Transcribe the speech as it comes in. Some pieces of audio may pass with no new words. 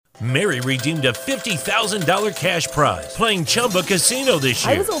Mary redeemed a $50,000 cash prize playing Chumba Casino this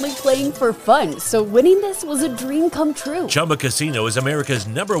year. I was only playing for fun, so winning this was a dream come true. Chumba Casino is America's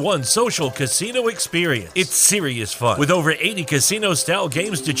 #1 social casino experience. It's serious fun. With over 80 casino-style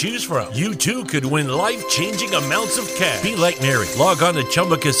games to choose from, you too could win life-changing amounts of cash. Be like Mary. Log on to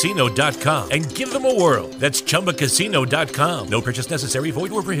ChumbaCasino.com and give them a whirl. That's ChumbaCasino.com. No purchase necessary.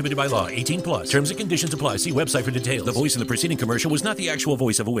 Void where prohibited by law. 18+. Terms and conditions apply. See website for details. The voice in the preceding commercial was not the actual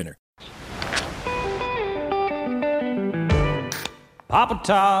voice of a winner. Papa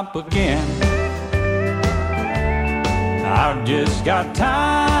Top again. I've just got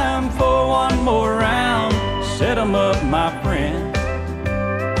time for one more round. Set 'em up, my friend.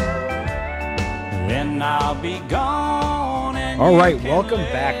 Then I'll be gone. All right, welcome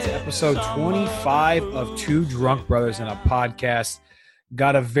back to episode 25 of Two Drunk Brothers in a Podcast.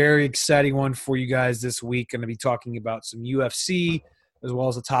 Got a very exciting one for you guys this week. Going to be talking about some UFC as well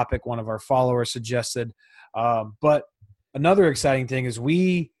as a topic one of our followers suggested. But another exciting thing is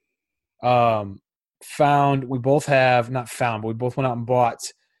we both went out and bought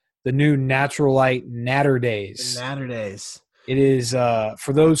the new Natural Light Natter Days. The Natter Days. It is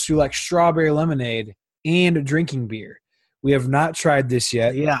for those who like strawberry lemonade and drinking beer. We have not tried this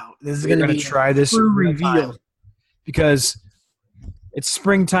yet. Yeah, this is We're going to going be to try this reveal because it's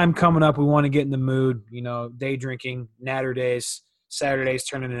springtime coming up. We want to get in the mood, day drinking, Natter Days. Saturdays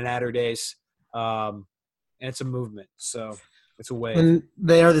turn into Natter Days. And it's a movement, so it's a wave. And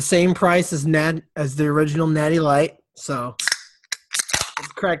they are the same price as the original Natty Light. So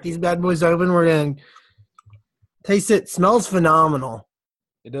let's crack these bad boys open. We're going to taste it. Smells phenomenal.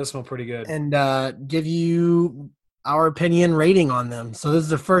 It does smell pretty good. And give you our opinion rating on them. So this is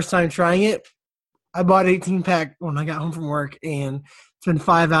the first time trying it. I bought an 18-pack when I got home from work, and it's been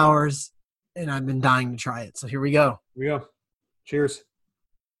 5 hours, and I've been dying to try it. So here we go. Here we go. Cheers.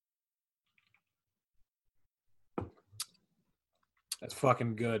 That's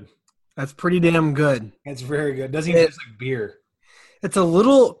fucking good. That's pretty damn good. It's very good. It doesn't even taste like beer. It's a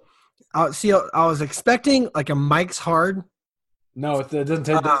little I was expecting like a Mike's Hard. No, it doesn't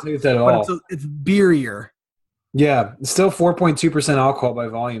taste that at all. But it's beerier. Yeah, it's still 4.2% alcohol by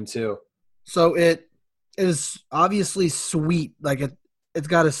volume too. So it is obviously sweet. Like it's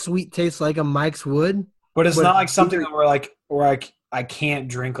got a sweet taste like a Mike's would. But it's not like something that where I can't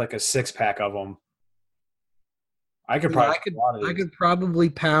drink like a 6-pack of them. I could probably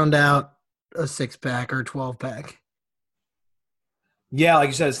pound out a 6-pack or 12-pack. Yeah, like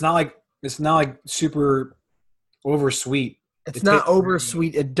you said, it's not like super over sweet. It's not over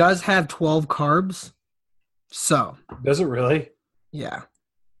sweet. It does have 12 carbs. So does it really? Yeah.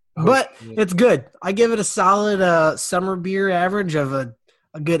 But it's good. I give it a solid summer beer average of a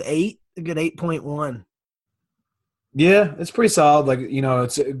good 8, a good 8.1. Yeah, it's pretty solid. Like,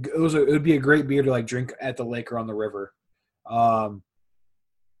 it would be a great beer to like drink at the lake or on the river. So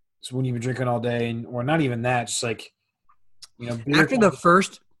when you've been drinking all day, or not even that, just like, after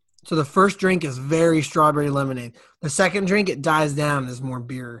the first drink is very strawberry lemonade. The second drink, it dies down as more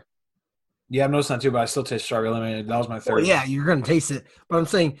beer. Yeah, I'm noticing that too, but I still taste strawberry lemonade. That was my third. Well, yeah, you're going to taste it. But I'm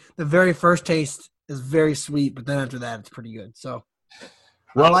saying the very first taste is very sweet, but then after that, it's pretty good. So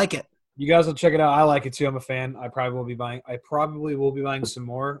I like it. You guys will check it out. I like it too. I'm a fan. I probably will be buying some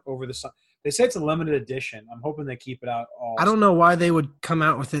more over the summer. They say it's a limited edition. I'm hoping they keep it out all. I don't know why they would come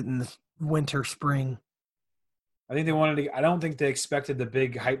out with it in the winter, spring. I think they wanted to. I don't think they expected the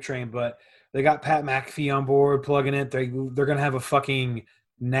big hype train, but they got Pat McAfee on board, plugging it. They're gonna have a fucking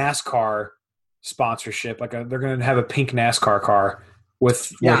NASCAR sponsorship. They're gonna have a pink NASCAR car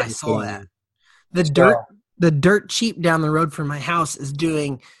with. Yeah, I saw that. The dirt cheap down the road from my house is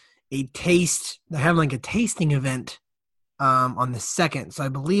doing a taste. They're having like a tasting event on the 2nd. So I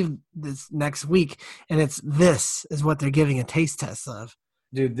believe this next week, and this is what they're giving a taste test of.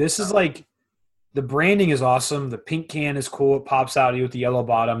 Dude, this is like. The branding is awesome. The pink can is cool. It pops out at you with the yellow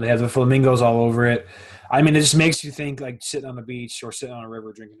bottom. They have the flamingos all over it. I mean, it just makes you think like sitting on the beach or sitting on a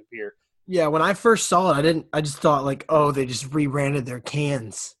river drinking a beer. Yeah, when I first saw it, I just thought like, oh, they just rebranded their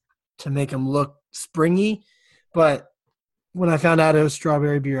cans to make them look springy. But when I found out it was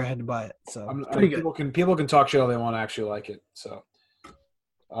strawberry beer, I had to buy it. So pretty good. People can talk shit all they want to actually like it. So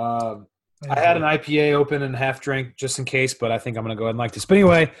I had an IPA open and half drink just in case, but I think I'm going to go ahead and like this. But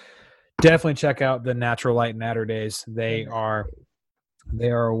anyway, definitely check out the Natural Light Natter Days. They are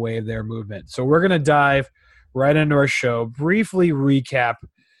a wave, their movement. So we're going to dive right into our show, briefly recap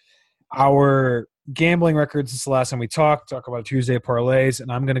our gambling records since the last time we talk about Tuesday parlays,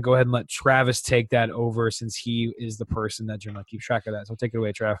 and I'm going to go ahead and let Travis take that over since he is the person that generally keeps track of that. So take it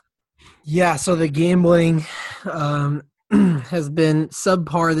away, Trav. Yeah, so the gambling, has been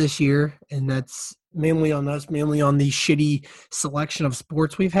subpar this year, and that's mainly on us, mainly on the shitty selection of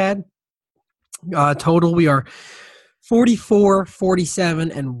sports we've had. Total, we are 44,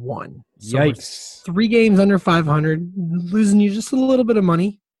 47, and 1. So Yikes. 3 games under 500, losing you just a little bit of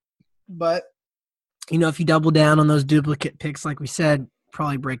money. But, if you double down on those duplicate picks, like we said,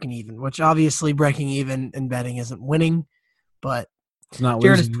 probably breaking even, which obviously breaking even in betting isn't winning. But It's not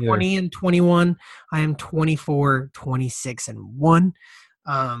Jared is losing 20 and 21. I am 24, 26, and 1.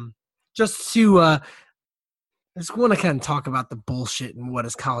 Just to I just want to kind of talk about the bullshit and what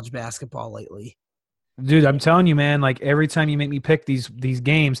is college basketball lately. Dude, I'm telling you, man, like every time you make me pick these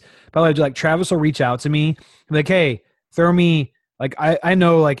games, by the way, like Travis will reach out to me, like, hey, throw me, like I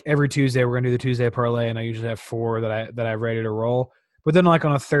know like every Tuesday we're gonna do the Tuesday parlay, and I usually have 4 that I ready to roll. But then like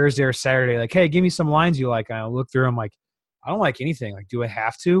on a Thursday or Saturday, like, hey, give me some lines you like. And I look through them like, I don't like anything. Like, do I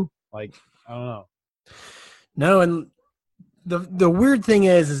have to? Like, I don't know. No, and the weird thing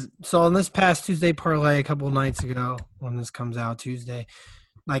is so on this past Tuesday parlay a couple of nights ago, when this comes out Tuesday,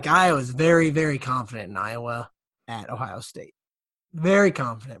 like I was very, very confident in Iowa at Ohio State. Very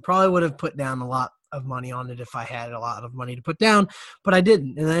confident. Probably would have put down a lot of money on it if I had a lot of money to put down, but I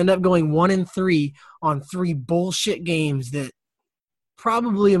didn't. And I ended up going 1-3 on 3 bullshit games that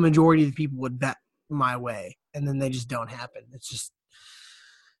probably a majority of the people would bet my way, and then they just don't happen. It's just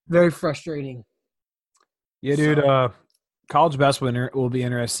very frustrating. Yeah, dude. College basketball will be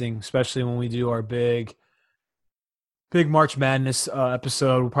interesting, especially when we do our big March Madness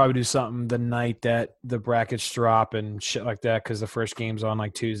episode. We'll probably do something the night that the brackets drop and shit like that, because the first game's on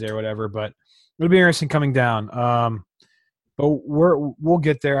like Tuesday or whatever. But it'll be interesting coming down. But we'll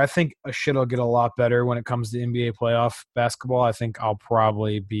get there. I think a shit will get a lot better when it comes to NBA playoff basketball. I think I'll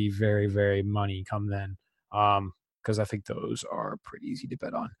probably be very, very money come then, because I think those are pretty easy to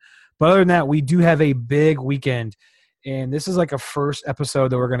bet on. But other than that, we do have a big weekend, and this is like a first episode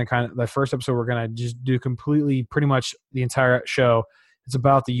that we're going to just do completely, pretty much the entire show. It's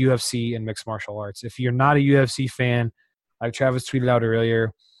about the UFC and mixed martial arts. If you're not a UFC fan, like Travis tweeted out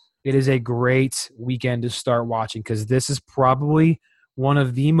earlier, it is a great weekend to start watching, because this is probably one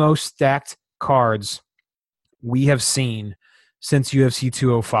of the most stacked cards we have seen since UFC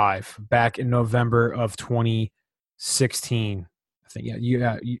 205 back in November of 2016. I think,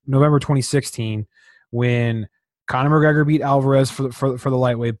 November 2016, when Conor McGregor beat Alvarez for the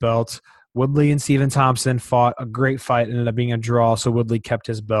lightweight belt. Woodley and Stephen Thompson fought a great fight, ended up being a draw, so Woodley kept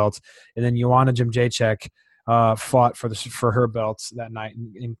his belt. And then Joanna Jędrzejczyk fought for her belts that night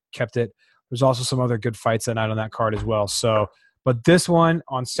and kept it. There's also some other good fights that night on that card as well. So, but this one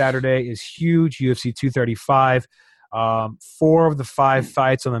on Saturday is huge. UFC 235. 4 of the 5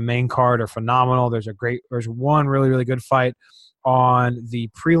 fights on the main card are phenomenal. There's one really, really good fight on the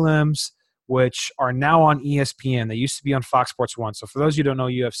prelims, which are now on ESPN. They used to be on Fox Sports 1. So for those of you who don't know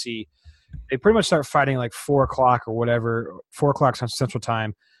UFC, they pretty much start fighting like 4 o'clock or whatever, 4 o'clock Central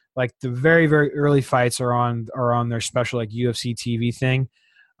Time. Like the very, very early fights are on their special like UFC TV thing.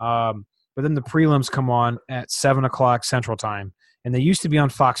 But then the prelims come on at 7 o'clock Central Time. And they used to be on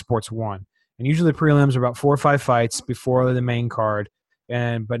Fox Sports 1. And usually the prelims are about 4 or 5 fights before the main card.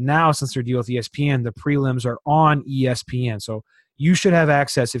 But now, since they're deal with ESPN, the prelims are on ESPN. So you should have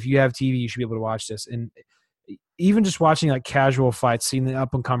access. If you have TV, you should be able to watch this. And even just watching like casual fights, seeing the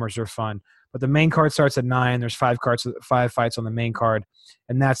up-and-comers are fun. But the main card starts at 9. There's 5 fights on the main card,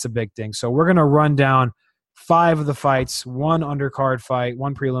 and that's the big thing. So we're going to run down 5 of the fights, 1 undercard fight,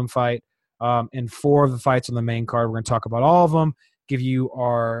 1 prelim fight, and 4 of the fights on the main card. We're going to talk about all of them, give you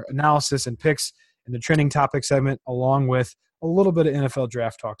our analysis and picks in the trending topic segment, along with a little bit of NFL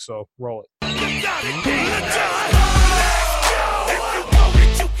draft talk. So roll it.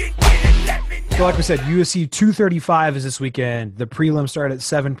 So like we said, UFC 235 is this weekend. The prelims start at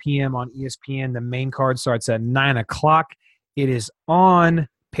 7 p.m. on ESPN. The main card starts at 9 o'clock. It is on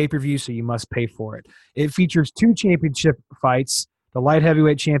pay-per-view, so you must pay for it. It features 2 championship fights, the light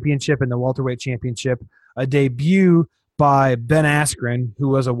heavyweight championship and the welterweight championship, a debut by Ben Askren, who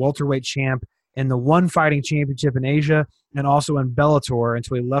was a welterweight champ in the One Fighting Championship in Asia and also in Bellator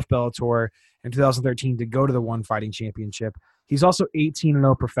until he left Bellator in 2013 to go to the One Fighting Championship. He's also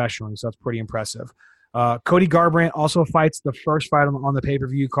 18-0 professionally, so that's pretty impressive. Cody Garbrandt also fights the first fight on the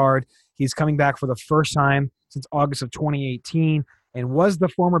pay-per-view card. He's coming back for the first time since August of 2018 and was the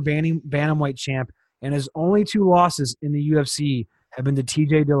former bantamweight champ, and his only 2 losses in the UFC have been to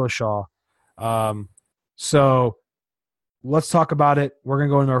TJ Dillashaw. So let's talk about it. We're going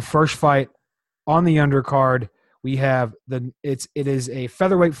to go into our first fight on the undercard. We have it is a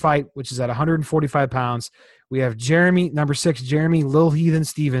featherweight fight, which is at 145 pounds. We have number 6, Jeremy Lil Heathen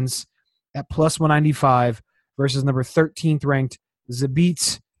Stevens at plus 195 versus number 13th ranked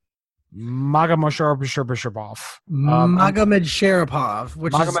Zabit Magomedsharipov. Magomed Sharipov,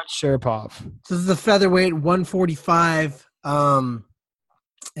 which Magomed Sharipov. This is the featherweight 145. And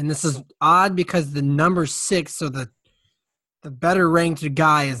this is odd because the number 6, so the better ranked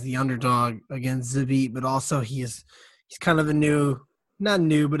guy is the underdog against Zabit, but also he's kind of not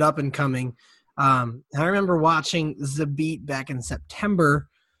new, but up and coming. And I remember watching Zabit back in September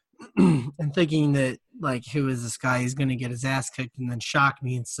and thinking that, like, who is this guy? He's going to get his ass kicked, and then shocked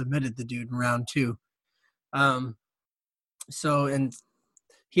me and submitted the dude in round 2. And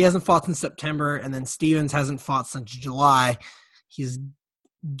he hasn't fought since September, and then Stevens hasn't fought since July. He's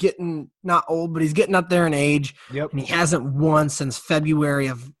getting not old, but he's getting up there in age. Yep. And he hasn't won since February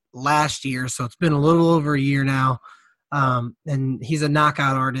of last year, so it's been a little over a year now. And he's a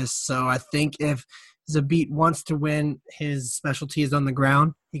knockout artist, so I think if Zabit wants to win, his specialty is on the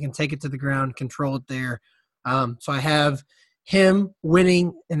ground. He can take it to the ground, control it there. So I have him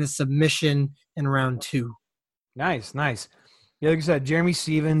winning in a submission in round 2. Nice. Yeah, like I said, Jeremy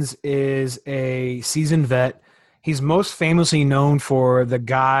Stevens is a seasoned vet. He's most famously known for the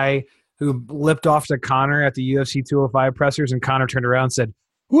guy who lipped off to Conor at the UFC 205 pressers, and Conor turned around and said,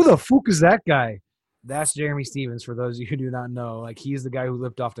 "Who the fuck is that guy?" That's Jeremy Stevens, for those of you who do not know. Like, he's the guy who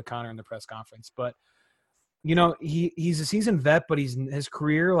lipped off to Conor in the press conference. But, you know, he's a seasoned vet, but his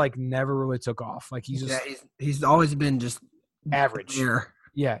career, like, never really took off. Like, he's always been just average. There.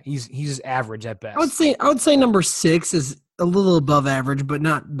 Yeah, he's just average at best. I would say number 6 is a little above average, but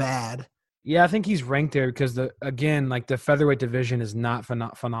not bad. Yeah, I think he's ranked there because the featherweight division is not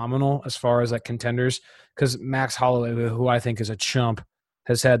phenomenal as far as like contenders. Because Max Holloway, who I think is a chump,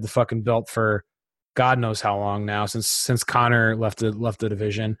 has had the fucking belt for God knows how long now, since Conor left the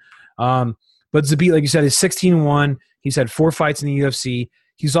division. But Zabit, like you said, is 16-1. He's had 4 fights in the UFC.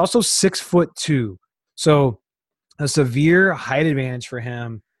 He's also 6'2", so a severe height advantage for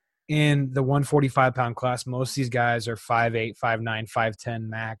him in the 145-pound class. Most of these guys are 5'8", 5'9", 5'10"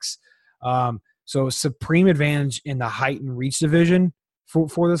 max. So supreme advantage in the height and reach division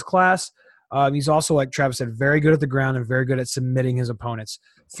for this class. He's also, like Travis said, very good at the ground and very good at submitting his opponents.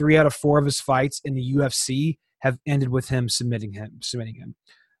 3 out of 4 of his fights in the UFC have ended with him submitting him.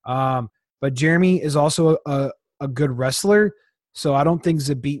 But Jeremy is also a good wrestler, so I don't think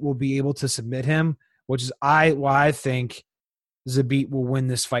Zabit will be able to submit him, which is why I think Zabit will win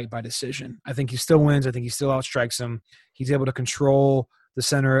this fight by decision. I think he still wins. I think he still outstrikes him. He's able to control the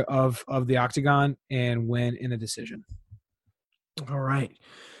center of the octagon and win in a decision. All right.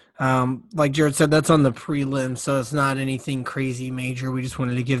 Like Jared said, that's on the prelim, so it's not anything crazy major. We just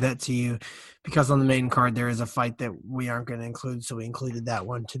wanted to give that to you because on the main card there is a fight that we aren't going to include, so we included that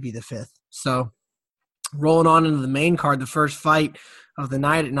one to be the 5th. So rolling on into the main card, the first fight of the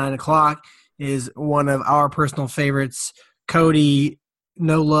night at 9 o'clock is one of our personal favorites, Cody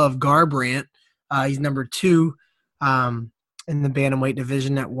No Love Garbrandt. He's number 2 in the bantamweight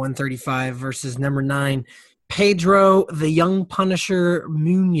division at 135 versus number 9, Pedro the Young Punisher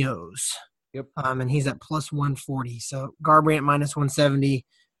Munoz. Yep. And he's at plus 140. So Garbrandt minus 170,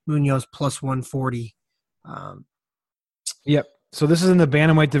 Munoz plus 140. Yep. So this is in the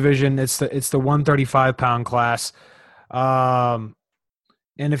bantamweight division. It's the 135-pound class. And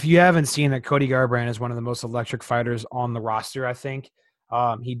if you haven't seen it, Cody Garbrandt is one of the most electric fighters on the roster, I think.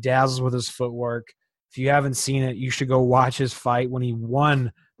 He dazzles with his footwork. If you haven't seen it, you should go watch his fight when he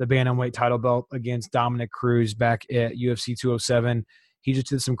won the bantamweight title belt against Dominic Cruz back at UFC 207. He just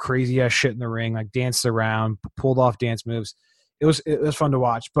did some crazy-ass shit in the ring, like danced around, pulled off dance moves. It was fun to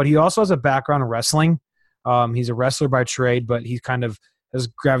watch. But he also has a background in wrestling. He's a wrestler by trade, but he kind of has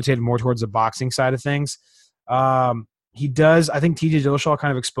gravitated more towards the boxing side of things. He does. I think TJ Dillashaw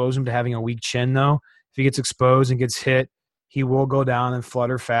kind of exposed him to having a weak chin, though. If he gets exposed and gets hit, he will go down and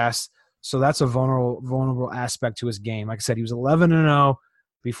flutter fast. So that's a vulnerable aspect to his game. Like I said, he was 11-0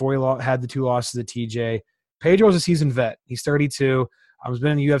 before he had the 2 losses to TJ. Pedro's a seasoned vet. He's 32. He's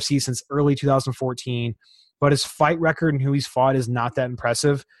been in the UFC since early 2014. But his fight record and who he's fought is not that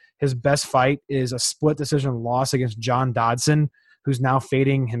impressive. His best fight is a split decision loss against John Dodson, who's now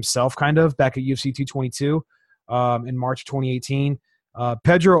fading himself kind of back at UFC 222 in March 2018.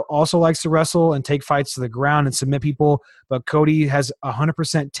 Pedro also likes to wrestle and take fights to the ground and submit people, but Cody has 100%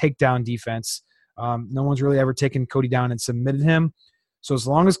 takedown defense. No one's really ever taken Cody down and submitted him. So as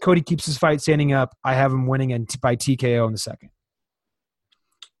long as Cody keeps his fight standing up, I have him winning by TKO in the second.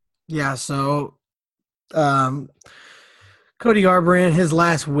 Yeah, so Cody Garbrandt, his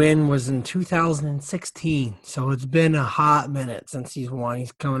last win was in 2016. So it's been a hot minute since he's won.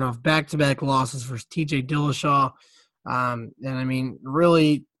 He's coming off back-to-back losses versus TJ Dillashaw. And I mean,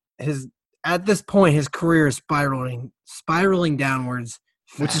 really, his at this point, his career is spiraling downwards.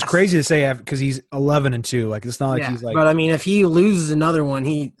 Which is fast. crazy to say because he's 11-2. Like it's not like he's like. But I mean, if he loses another one,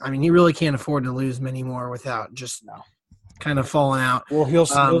 he really can't afford to lose many more without just kind of falling out. Well, he'll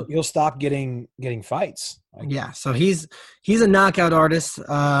stop getting fights. Yeah, so he's a knockout artist.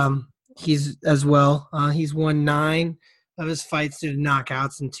 He's as well. He's won 9 of his fights due to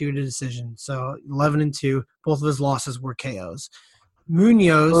knockouts and 2 to decision. So 11-2. Both of his losses were KOs.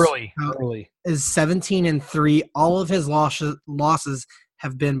 Munoz early is 17-3. All of his losses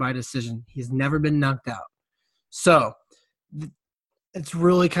have been by decision. He's never been knocked out. So it's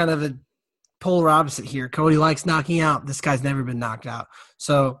really kind of a polar opposite here. Cody likes knocking out. This guy's never been knocked out.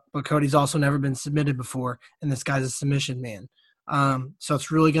 But Cody's also never been submitted before, and this guy's a submission man. So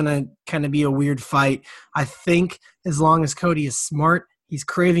it's really going to kind of be a weird fight. I think as long as Cody is smart, he's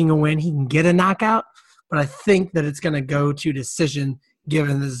craving a win, he can get a knockout, but I think that it's going to go to decision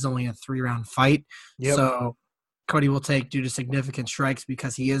given this is only a 3-round fight. Yep. So Cody will take due to significant strikes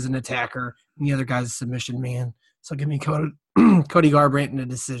because he is an attacker and the other guy's a submission man. So give me Cody Garbrandt in a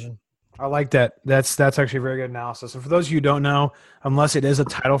decision. I like that. That's actually a very good analysis. And for those of you who don't know, unless it is a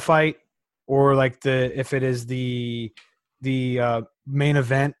title fight or like if it is the main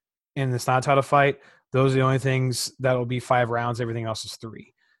event and it's not a title fight, those are the only things that will be 5 rounds. Everything else is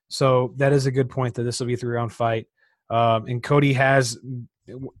 3. So that is a good point that this will be a 3-round fight. And Cody has,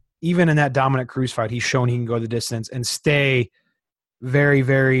 even in that Dominic Cruz fight, he's shown he can go the distance and stay very,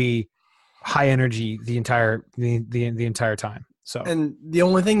 very high energy the entire time. So, and the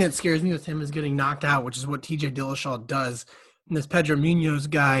only thing that scares me with him is getting knocked out, which is what TJ Dillashaw does. And this Pedro Munoz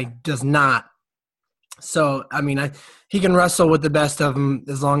guy does not. So, I mean, he can wrestle with the best of them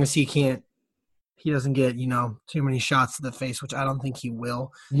as long as he doesn't get, too many shots to the face, which I don't think he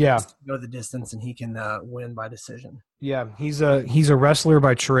will. Yeah. Go the distance and he can win by decision. Yeah, he's a wrestler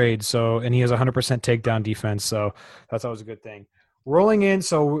by trade, and he has 100% takedown defense, so that's always a good thing. Rolling in,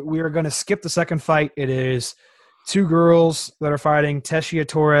 so we are going to skip the second fight. It is 2 girls that are fighting, Tecia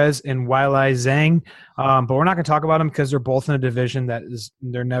Torres and Weili Zhang, but we're not going to talk about them because they're both in a division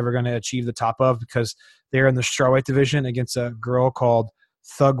they're never going to achieve the top of because they're in the strawweight division against a girl called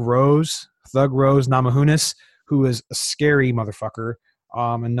Thug Rose Namajunas, who is a scary motherfucker.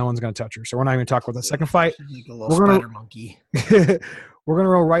 And no one's going to touch her. So we're not even talking about the second fight. Like a little spider monkey. We're going to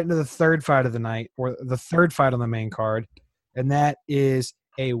roll right into the third fight of the night, or the third fight on the main card, and that is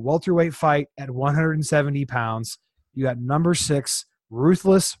a welterweight fight at 170 pounds. You got number 6,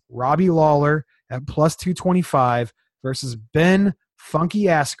 Ruthless Robbie Lawler at plus 225 versus Ben Funky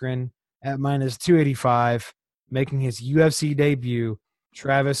Askren at minus 285, making his UFC debut.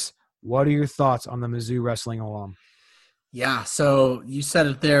 Travis, what are your thoughts on the Mizzou Wrestling alum? Yeah, so you said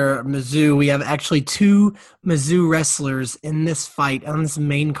it there, Mizzou. We have actually 2 Mizzou wrestlers in this fight on this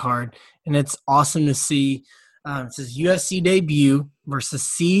main card, and it's awesome to see. It says UFC debut versus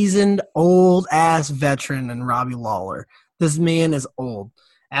seasoned old-ass veteran and Robbie Lawler. This man is old.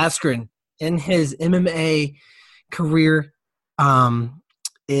 Askren, in his MMA career,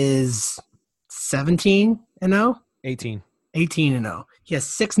 is 17-0? 18. 18-0. He has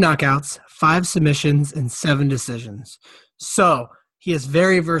 6 knockouts, 5 submissions, and 7 decisions. So he is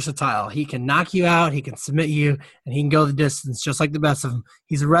very versatile. He can knock you out, he can submit you, and he can go the distance just like the best of them.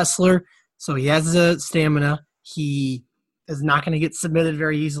 He's a wrestler, so he has the stamina. He is not going to get submitted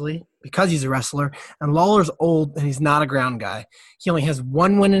very easily because he's a wrestler. And Lawler's old, and he's not a ground guy. He only has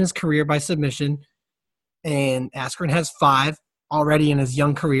 1 win in his career by submission, and Askren has 5 already in his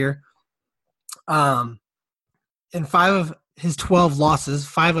young career. And 5 of his 12 losses,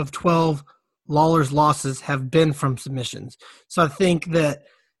 5 of 12 Lawler's losses have been from submissions. So I think that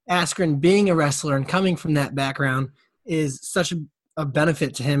Askren being a wrestler and coming from that background is such a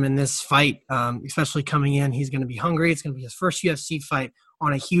benefit to him in this fight, especially coming in. He's going to be hungry. It's going to be his first UFC fight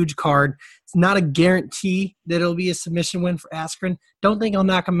on a huge card. It's not a guarantee that it'll be a submission win for Askren. Don't think I'll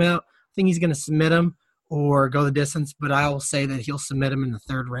knock him out. I think he's going to submit him or go the distance, but I will say that he'll submit him in the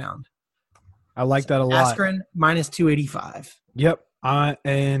 3rd round. I like that a lot. Askren minus 285. Yep.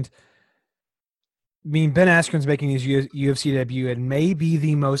 And I mean, Ben Askren's making his UFC debut and may be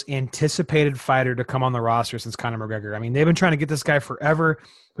the most anticipated fighter to come on the roster since Conor McGregor. I mean, they've been trying to get this guy forever,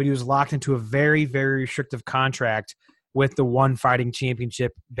 but he was locked into a very, very restrictive contract with the One Fighting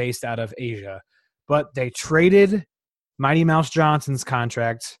Championship based out of Asia. But they traded Mighty Mouse Johnson's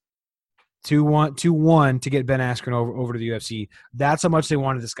contract 2-1 to get Ben Askren over to the UFC. That's how much they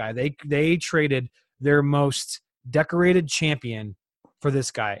wanted this guy. They traded their most decorated champion for this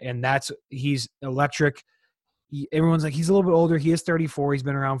guy, and he's electric. Everyone's like, he's a little bit older. He is 34. He's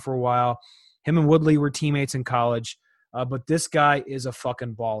been around for a while. Him and Woodley were teammates in college. But this guy is a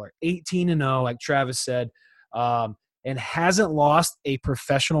fucking baller. 18-0, like Travis said, and hasn't lost a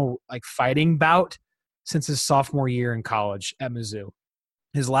professional fighting bout since his sophomore year in college at Mizzou.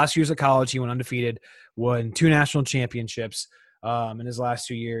 His last years at college, he went undefeated, won 2 national championships in his last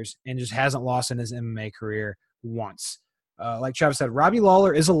 2 years, and just hasn't lost in his MMA career once. Like Travis said, Robbie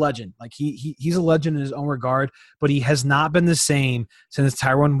Lawler is a legend. He's a legend in his own regard, but he has not been the same since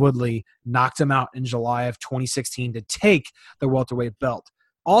Tyron Woodley knocked him out in July of 2016 to take the welterweight belt.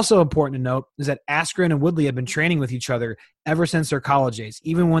 Also important to note is that Askren and Woodley have been training with each other ever since their college days.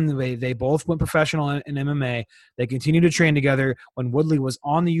 Even when they both went professional in MMA, they continued to train together. When Woodley was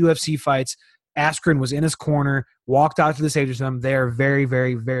on the UFC fights, Askren was in his corner, walked out to the stage with him. They are very,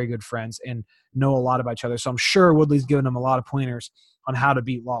 very, very good friends and know a lot about each other. So I'm sure Woodley's given him a lot of pointers on how to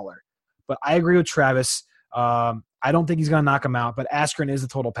beat Lawler. But I agree with Travis. I don't think he's going to knock him out, but Askren is the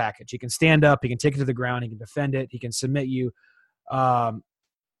total package. He can stand up. He can take it to the ground. He can defend it. He can submit you.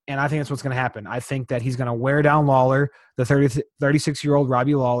 And I think that's what's going to happen. I think that he's going to wear down Lawler, the 36-year-old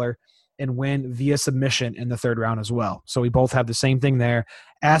Robbie Lawler, and win via submission in the third round as well. So we both have the same thing there.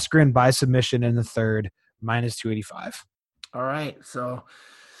 Askren by submission in the third, minus 285. All right, so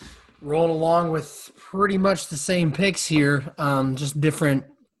rolling along with pretty much the same picks here, just different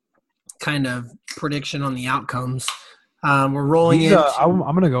kind of prediction on the outcomes. We're rolling in. I'm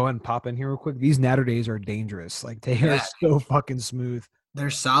going to go ahead and pop in here real quick. These Natter days are dangerous. They are so fucking smooth. They're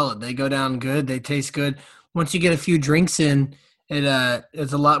solid. They go down good. They taste good. Once you get a few drinks in,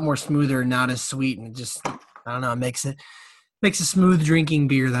 it's a lot more smoother and not as sweet. And it just, I don't know, it makes a smooth drinking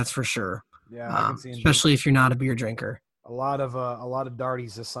beer. That's for sure. Yeah, I can see especially if you're not a beer drinker. A lot of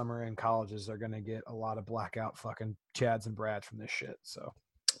darties this summer in colleges are going to get a lot of blackout fucking Chads and Brads from this shit. So.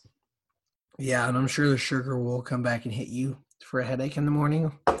 Yeah, and I'm sure the sugar will come back and hit you for a headache in the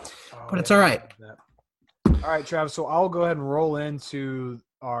morning. But it's all right. All right, Travis. So I'll go ahead and roll into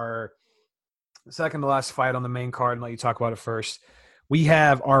our second to last fight on the main card and let you talk about it first. We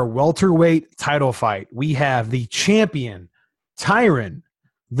have our welterweight title fight. We have the champion, Tyron,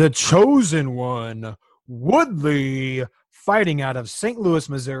 the chosen one, Woodley, fighting out of St. Louis,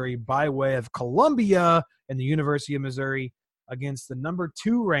 Missouri, by way of Columbia and the University of Missouri, against the number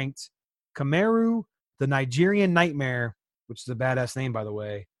 2 ranked Kamaru, the Nigerian Nightmare, which is a badass name, by the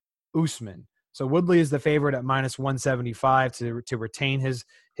way, Usman. So Woodley is the favorite at minus 175 to retain his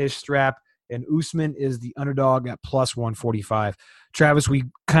strap, and Usman is the underdog at plus 145. Travis, we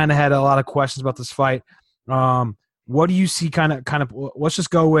kind of had a lot of questions about this fight. What do you see kind of let's just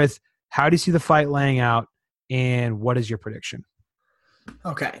go with how do you see the fight laying out, and what is your prediction?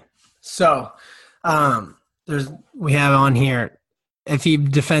 Okay. So we have on here, if he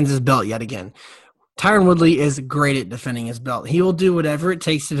defends his belt yet again. Tyron Woodley is great at defending his belt. He will do whatever it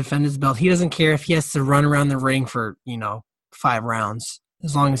takes to defend his belt. He doesn't care if he has to run around the ring for, 5 rounds,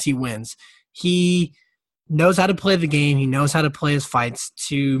 as long as he wins. He knows how to play the game. He knows how to play his fights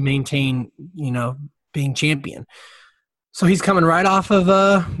to maintain, being champion. So he's coming right off of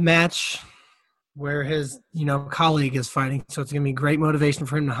a match where his, colleague is fighting. So it's going to be great motivation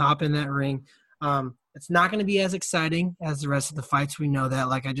for him to hop in that ring. It's not going to be as exciting as the rest of the fights. We know that,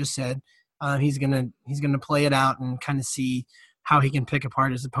 like I just said. He's gonna play it out and kind of see how he can pick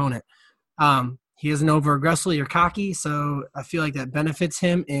apart his opponent. He isn't over aggressively or cocky, so I feel like that benefits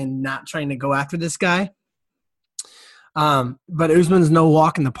him in not trying to go after this guy. But Usman's no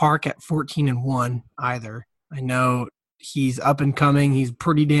walk in the park at 14-1 either. I know he's up and coming. He's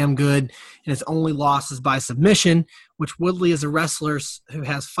pretty damn good, and his only loss is by submission, which Woodley is a wrestler who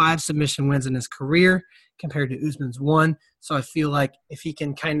has 5 submission wins in his career compared to Usman's 1. So I feel like if he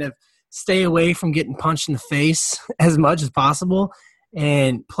can kind of stay away from getting punched in the face as much as possible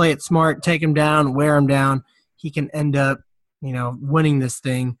and play it smart, take him down, wear him down, he can end up, winning this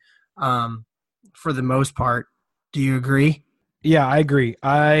thing for the most part. Do you agree? Yeah, I agree.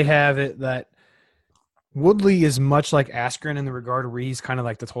 I have it that Woodley is much like Askren in the regard where he's kind of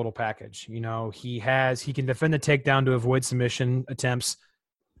like the total package. He can defend the takedown to avoid submission attempts,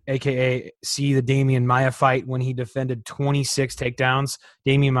 AKA see the Damian Maia fight when he defended 26 takedowns.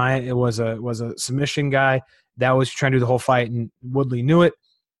 Damian Maia was a submission guy that was trying to do the whole fight, and Woodley knew it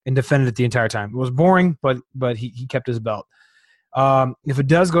and defended it the entire time. It was boring, but he kept his belt. If it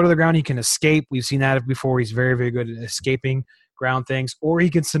does go to the ground, he can escape. We've seen that before. He's very, very good at escaping ground things, or he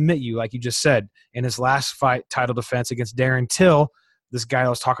can submit you, like you just said. In his last fight, title defense against Darren Till, this guy that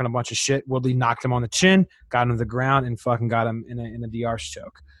was talking a bunch of shit, Woodley knocked him on the chin, got him to the ground, and fucking got him in a DR's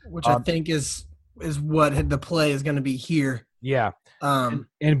choke. Which I think is what the play is going to be here. Yeah. But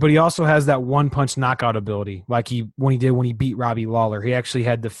he also has that one-punch knockout ability, when he beat Robbie Lawler. He actually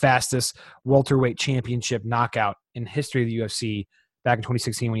had the fastest welterweight championship knockout in history of the UFC back in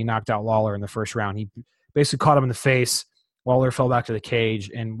 2016 when he knocked out Lawler in the first round. He basically caught him in the face. Lawler fell back to the cage,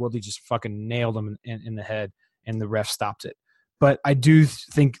 and Woodley just fucking nailed him in the head, and the ref stopped it. But I do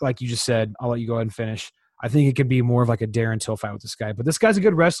think, like you just said, I'll let you go ahead and finish. I think it could be more of like a Darren Till fight with this guy. But this guy's a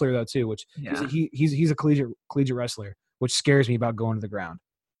good wrestler, though, too, which he's a collegiate wrestler, which scares me about going to the ground.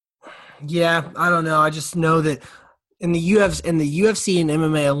 Yeah, I don't know. I just know that in the UFC and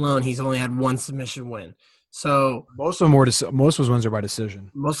MMA alone, he's only had one submission win. So most of his wins are by decision.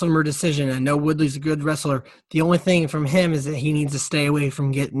 Most of them are decision. I know Woodley's a good wrestler. The only thing from him is that he needs to stay away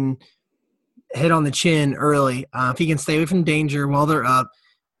from getting hit on the chin early. If he can stay away from danger while they're up,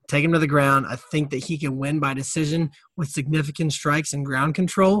 take him to the ground, I think that he can win by decision with significant strikes and ground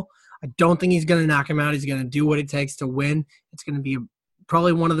control. I don't think he's going to knock him out. He's going to do what it takes to win. It's going to be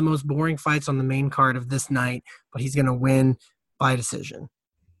probably one of the most boring fights on the main card of this night, but he's going to win by decision.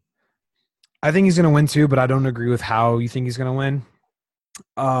 I think he's going to win too, but I don't agree with how you think he's going to win.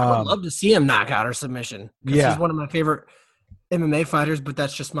 I would love to see him knock out or submission. Yeah, he's one of my favorite MMA fighters, but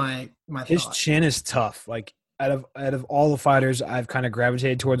that's just my His thought. chin is tough. Like out of all the fighters I've kind of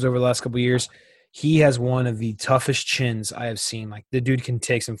gravitated towards over the last couple of years, he has one of the toughest chins I have seen. Like the dude can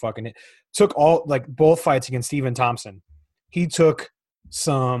take some fucking hit. Took both fights against Stephen Thompson. He took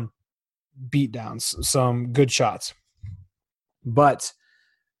some beatdowns, some good shots, but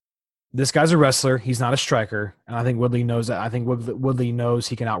this guy's a wrestler. He's not a striker, and I think Woodley knows that. I think Woodley knows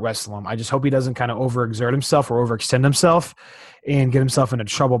he can out-wrestle him. I just hope he doesn't kind of overexert himself or overextend himself and get himself into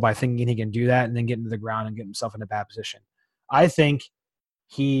trouble by thinking he can do that and then get into the ground and get himself in a bad position. I think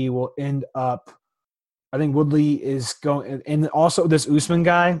he will end up – I think Woodley is going – and also this Usman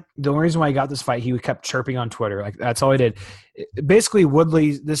guy, the only reason why he got this fight, he kept chirping on Twitter. Like, that's all he did. Basically,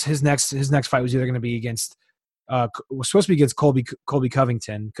 Woodley – his next fight was either going to be against – was supposed to be against Colby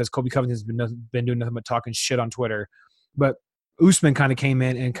Covington because Colby Covington's been doing nothing but talking shit on Twitter. But Usman kind of came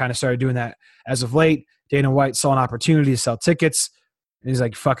in and kind of started doing that as of late. Dana White saw an opportunity to sell tickets, and he's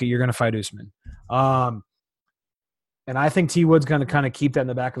like, fuck it, you're going to fight Usman. And I think T. Wood's going to kind of keep that in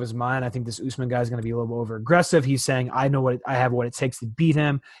the back of his mind. I think this Usman guy is going to be a little over aggressive. He's saying, I have what it takes to beat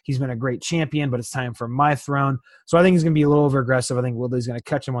him. He's been a great champion, but it's time for my throne. So I think he's going to be a little over aggressive. I think Woodley's going to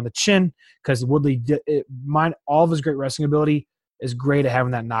catch him on the chin because Woodley, all of his great wrestling ability is great at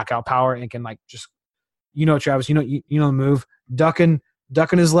having that knockout power and can just, Travis, you know the move, ducking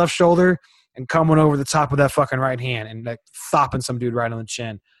his left shoulder and coming over the top of that fucking right hand and thopping some dude right on the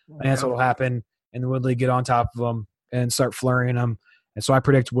chin. And that's what will happen. And Woodley get on top of him and start flurrying him. And so I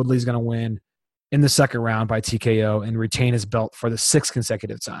predict Woodley's going to win in the second round by TKO and retain his belt for the 6th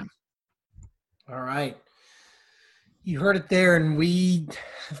consecutive time. All right. You heard it there, and we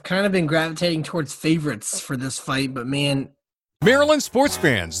have kind of been gravitating towards favorites for this fight, but man. Maryland sports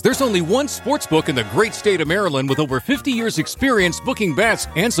fans, there's only one sports book in the great state of Maryland with over 50 years experience booking bets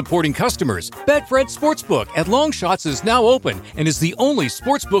and supporting customers. Betfred Sportsbook at Longshots is now open and is the only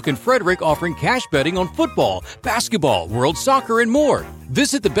sportsbook in Frederick offering cash betting on football, basketball, world soccer, and more.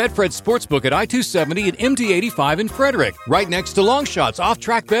 Visit the Betfred Sportsbook at I-270 and MD-85 in Frederick, right next to Longshots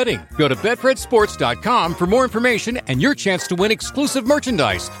off-track betting. Go to BetfredSports.com for more information and your chance to win exclusive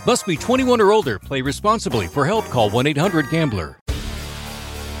merchandise. Must be 21 or older. Play responsibly. For help, call 1-800-GAMBLER.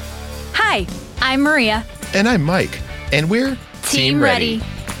 Hi, I'm Maria. And I'm Mike. And we're Team Ready.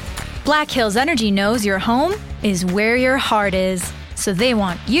 Black Hills Energy knows your home is where your heart is, so they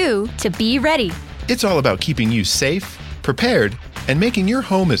want you to be ready. It's all about keeping you safe, prepared, and making your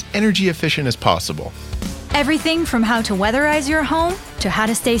home as energy efficient as possible. Everything from how to weatherize your home to how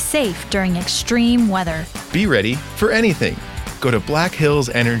to stay safe during extreme weather. Be ready for anything. Go to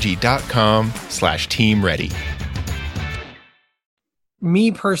blackhillsenergy.com/Team Ready. Me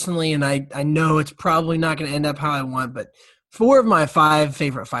personally, and I know it's probably not going to end up how I want, but 4 of my 5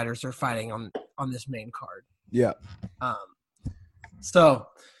 favorite fighters are fighting on this main card. Yeah. So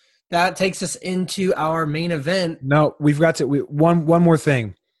that takes us into our main event. No, we've got to one more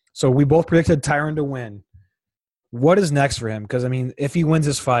thing. So we both predicted Tyron to win. What is next for him? Because, I mean, if he wins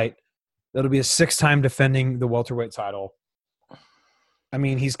this fight, that'll be a 6th time defending the welterweight title. I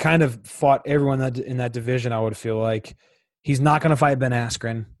mean, he's kind of fought everyone in that division, I would feel like. He's not going to fight Ben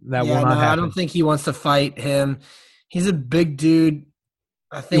Askren. That will not happen. I don't think he wants to fight him. He's a big dude.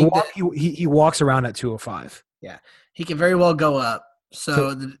 I think he walks around at 205. Yeah, he can very well go up.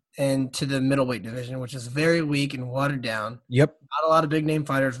 To the middleweight division, which is very weak and watered down. Yep. Not a lot of big name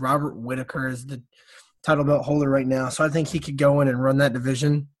fighters. Robert Whitaker is the title belt holder right now, so I think he could go in and run that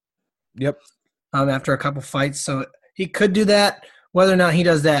division. Yep. After a couple fights, so he could do that. Whether or not he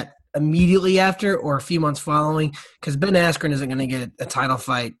does that immediately after or a few months following, because Ben Askren isn't going to get a title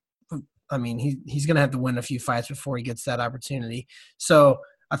fight I mean, he's going to have to win a few fights before he gets that opportunity. So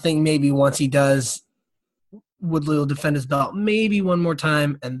I think maybe once he does, Woodley will defend his belt maybe one more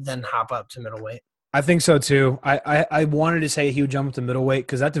time and then hop up to middleweight. I think so too. I wanted to say he would jump up to middleweight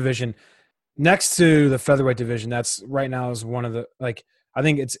because that division next to the featherweight division, that's right now is one of the I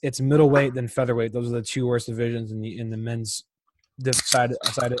think it's middleweight then featherweight. Those are the two worst divisions in the men's side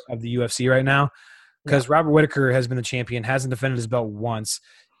of the UFC right now. Because Robert Whittaker has been the champion, hasn't defended his belt once.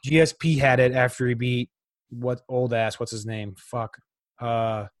 GSP had it after he beat what's his name?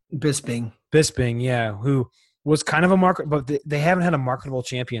 Bisping. Bisping, yeah, who was kind of a market, but they haven't had a marketable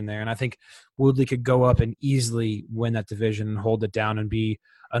champion there. And I think Woodley could go up and easily win that division and hold it down and be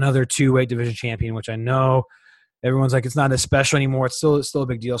another 2-weight division champion, which I know everyone's like, it's not as special anymore. It's still a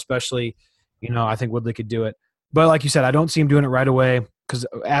big deal, especially, I think Woodley could do it. But like you said, I don't see him doing it right away because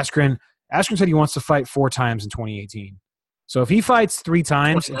Askren said he wants to fight 4 times in 2018. So if he fights 3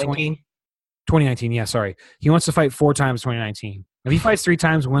 times in 2019, yeah, sorry. He wants to fight 4 times in 2019. If he fights 3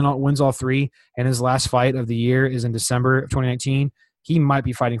 times, wins all 3, and his last fight of the year is in December of 2019, he might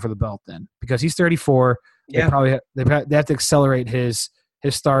be fighting for the belt then because he's 34. Yeah. They have to accelerate his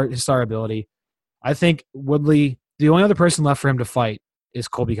star ability. I think Woodley, the only other person left for him to fight is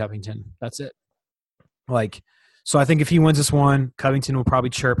Colby Covington. That's it. So I think if he wins this one, Covington will probably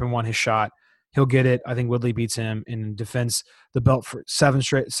chirp and want his shot. He'll get it. I think Woodley beats him and defends the belt for 7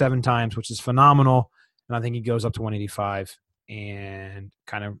 times, which is phenomenal. And I think he goes up to 185 and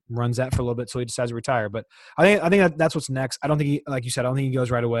kind of runs that for a little bit until he decides to retire. But I think that's what's next. I don't think he, like you said, I don't think he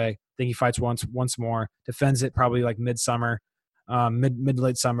goes right away. I think he fights once more, defends it probably like midsummer, mid to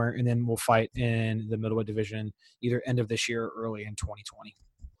late summer, and then we'll fight in the middleweight division either end of this year or early in 2020.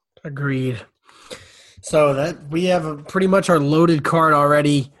 Agreed. So that we have pretty much our loaded card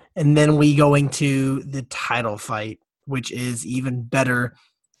already, and then we go into the title fight, which is even better.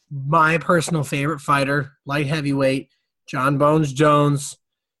 My personal favorite fighter, light heavyweight, John Bones Jones.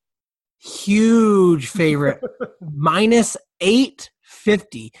 Huge favorite. minus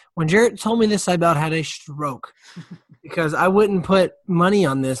 850. When Jarrett told me this, I about had a stroke because I wouldn't put money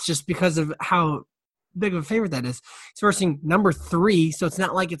on this just because of how big of a favorite that is. He's versing number 3, so it's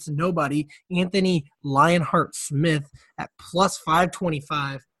not like it's nobody. Anthony Lionheart Smith at plus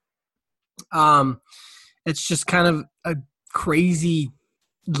 525. It's just kind of a crazy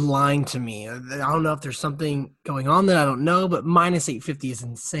line to me. I don't know if there's something going on that I don't know, but minus 850 is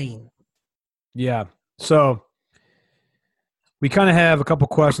insane. Yeah. So we kind of have a couple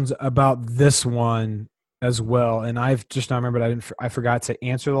questions about this one as well, and I've just not remembered. I forgot to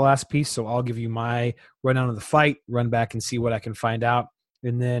answer the last piece, so I'll give you my rundown of the fight, run back and see what I can find out,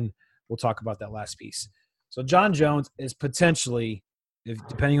 and then we'll talk about that last piece. So John Jones is potentially,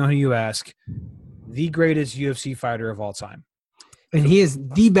 depending on who you ask, the greatest UFC fighter of all time. And he is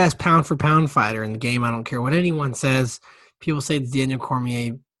the best pound-for-pound fighter in the game. I don't care what anyone says. People say it's Daniel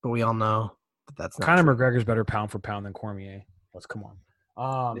Cormier, but we all know that that's not Conor true. McGregor's better pound-for-pound than Cormier. Let's come on.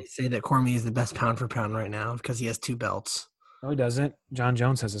 They say that Cormier is the best pound-for-pound right now because he has 2 belts. No, he doesn't. John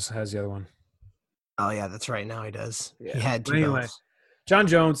Jones has the other one. Oh, yeah, that's right. Now he does. Yeah. He had 2 belts. John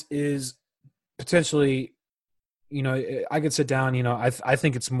Jones is potentially, I could sit down, I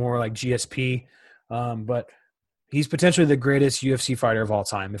think it's more like GSP, but he's potentially the greatest UFC fighter of all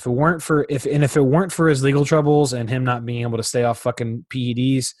time. If it weren't for his legal troubles and him not being able to stay off fucking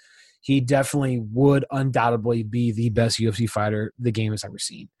PEDs, he definitely would undoubtedly be the best UFC fighter the game has ever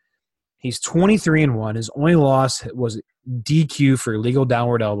seen. He's 23-1. His only loss was DQ for illegal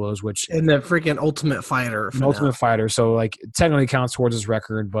downward elbows, which and the freaking Ultimate Fighter. Fighter. So technically counts towards his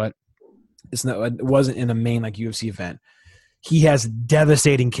record, but it wasn't in a main UFC event. He has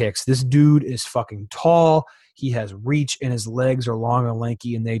devastating kicks. This dude is fucking tall. He has reach, and his legs are long and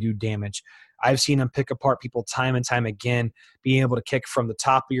lanky, and they do damage. I've seen him pick apart people time and time again, being able to kick from the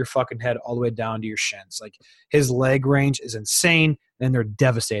top of your fucking head all the way down to your shins. His leg range is insane, and they're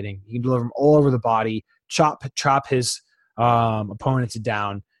devastating. He can deliver them all over the body, chop his opponents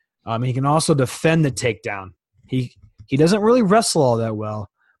down. He can also defend the takedown. He doesn't really wrestle all that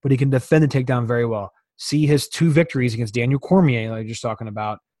well, but he can defend the takedown very well. See his 2 victories against Daniel Cormier, like you're just talking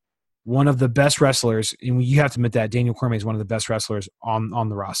about. One of the best wrestlers, and you have to admit that Daniel Cormier is one of the best wrestlers on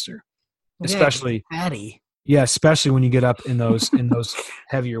the roster. Especially fatty. Yeah, especially when you get up in those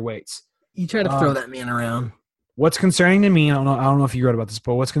heavier weights. You try to throw that man around. What's concerning to me, I don't know if you wrote about this,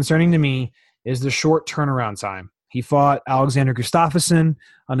 but what's concerning to me is the short turnaround time. He fought Alexander Gustafsson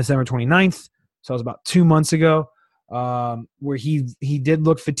on December 29th, so it was about 2 months ago, where he did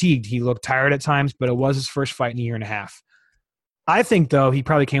look fatigued. He looked tired at times, but it was his first fight in a year and a half. I think though he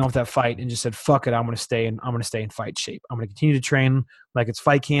probably came off that fight and just said, "Fuck it, I'm going to stay in fight shape. I'm going to continue to train like it's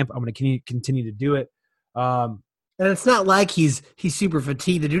fight camp. I'm going to continue to do it." And it's not like he's super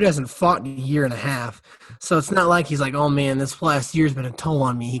fatigued. The dude hasn't fought in a year and a half, so it's not like he's like, "Oh man, this last year's been a toll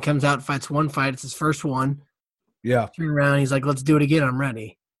on me." He comes out, fights one fight. It's his first one. Yeah. Turn around. He's like, "Let's do it again. I'm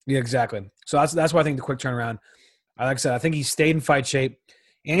ready." Yeah, exactly. So that's why I think the quick turnaround. Like I said, I think he stayed in fight shape.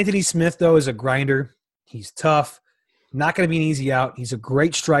 Anthony Smith though is a grinder. He's tough. Not going to be an easy out. He's a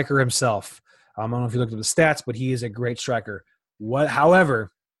great striker himself. I don't know if you looked at the stats, but he is a great striker.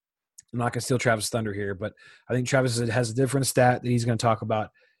 However, I'm not going to steal Travis' thunder here, but I think Travis has a different stat that he's going to talk about.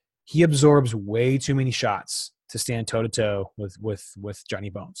 He absorbs way too many shots to stand toe-to-toe with Johnny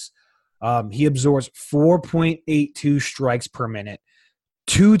Bones. He absorbs 4.82 strikes per minute,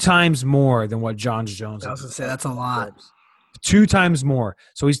 2 times more than what Jon Jones. I was going to say that's a lot. 2 times more.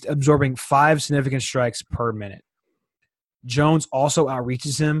 So he's absorbing 5 significant strikes per minute. Jones also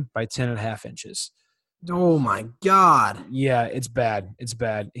outreaches him by 10.5 inches. Oh, my God. Yeah, it's bad. It's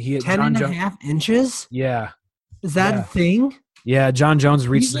bad. 10.5 inches? Yeah. Is that a thing? Yeah, Jon Jones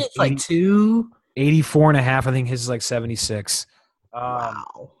reaches like 84.5. I think his is like 76.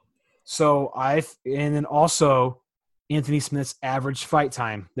 Wow. So and then also Anthony Smith's average fight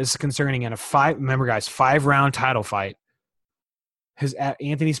time. This is concerning in a 5-round title fight.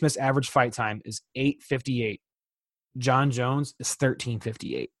 Anthony Smith's average fight time is 8:58. Jon Jones is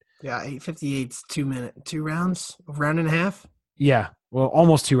 13:58. Yeah, 8:58's 2 rounds, a round and a half. Yeah, well,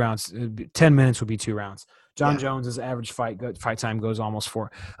 almost 2 rounds. 10 minutes would be 2 rounds. Jon Jones' average fight time goes almost 4.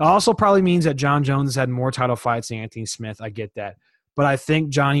 It also probably means that Jon Jones has had more title fights than Anthony Smith. I get that. But I think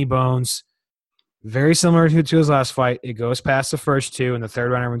Johnny Bones, very similar to his last fight, it goes past the first 2, and the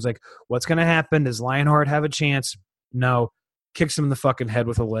third round, everyone's like, what's going to happen? Does Lionheart have a chance? No. Kicks him in the fucking head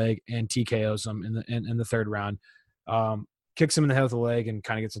with a leg and TKOs him in the third round. Kicks him in the head with a leg and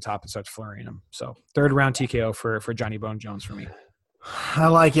kind of gets on top and starts flurrying him. So third round TKO for Johnny Bone Jones for me. I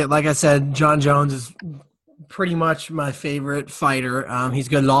like it. Like I said, Jon Jones is pretty much my favorite fighter. He's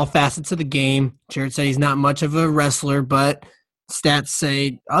good at all facets of the game. Jared said he's not much of a wrestler, but stats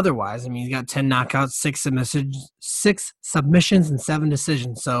say otherwise. I mean, he's got 10 knockouts, 6 submissions, and 7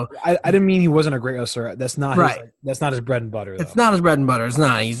 decisions. So I didn't mean he wasn't a great wrestler. That's not right. That's not his bread and butter. Though. It's not his bread and butter. It's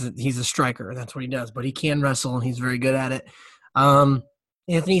not. He's a striker. That's what he does. But he can wrestle, and he's very good at it.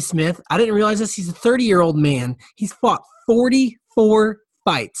 Anthony Smith, I didn't realize this. He's a 30-year-old man. He's fought 44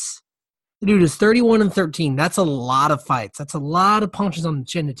 fights. The dude is 31-13. That's a lot of fights. That's a lot of punches on the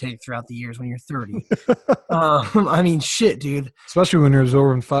chin to take throughout the years when you're 30. I mean, shit, dude. Especially when you're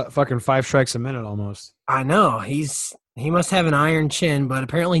absorbing fucking 5 strikes a minute almost. I know. He must have an iron chin, but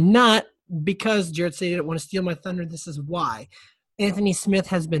apparently not, because Jared said he didn't want to steal my thunder. This is why. Anthony Smith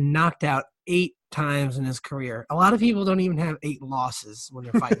has been knocked out 8 times in his career. A lot of people don't even have 8 losses when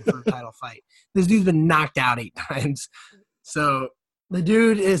they're fighting for a title fight. This dude's been knocked out 8 times. So the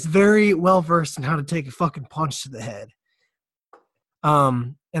dude is very well versed in how to take a fucking punch to the head.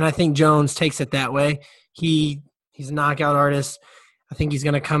 And I think Jones takes it that way. He's a knockout artist. I think he's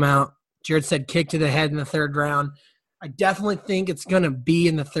going to come out. Jared said kick to the head in the third round. I definitely think it's going to be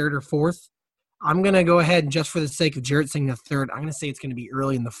in the third or fourth. I'm going to go ahead, just for the sake of Jared saying the third, I'm going to say it's going to be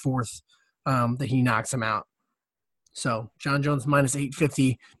early in the fourth that he knocks him out. So Jon Jones minus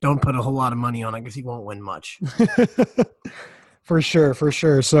 850. Don't put a whole lot of money on it because he won't win much. For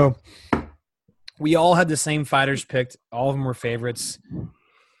sure. So we all had the same fighters picked. All of them were favorites.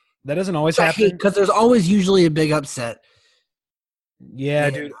 That doesn't always happen. Because there's always usually a big upset. Yeah,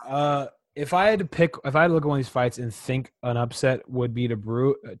 dude. If I had to look at one of these fights and think an upset would be to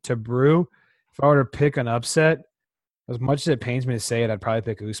brew, if I were to pick an upset, as much as it pains me to say it, I'd probably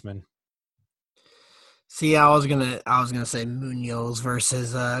pick Usman. See, I was gonna say Munoz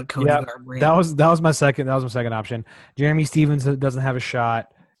versus Cody Garbrandt. That was my second option. Jeremy Stevens doesn't have a shot.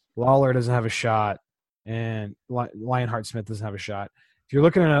 Lawler doesn't have a shot, and Lionheart Smith doesn't have a shot. If you're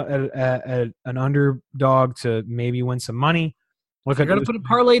looking at an underdog to maybe win some money, you're gonna put a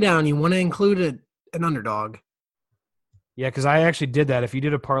parlay down. You want to include an underdog. Yeah, because I actually did that. If you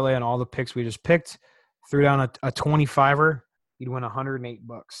did a parlay on all the picks we just picked, threw down a 25er, you'd win $108.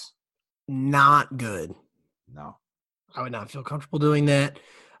 Not good. No. I would not feel comfortable doing that.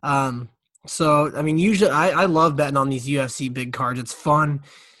 So, I mean, usually I love betting on these UFC big cards. It's fun,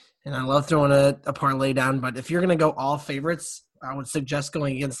 and I love throwing a parlay down. But if you're going to go all favorites, I would suggest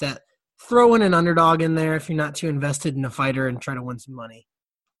going against that. Throw in an underdog in there if you're not too invested in a fighter and try to win some money.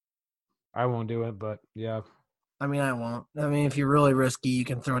 I won't do it, but yeah. I mean, I won't. I mean, if you're really risky, you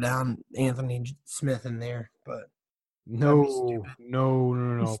can throw down Anthony Smith in there, but no.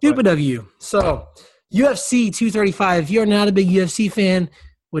 Stupid of you. So, UFC 235. If you're not a big UFC fan,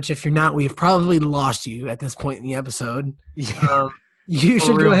 which if you're not, we've probably lost you at this point in the episode. You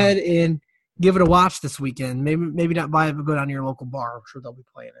should go ahead and give it a watch this weekend. Maybe not buy it, but go down to your local bar. I'm sure they'll be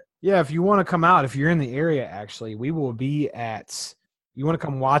playing it. Yeah, if you want to come out, if you're in the area, actually, we will be at – you want to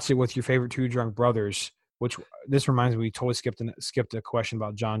come watch it with your favorite Two Drunk Brothers, which this reminds me, we totally skipped a question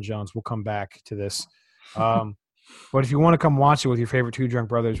about John Jones. We'll come back to this. But if you want to come watch it with your favorite Two Drunk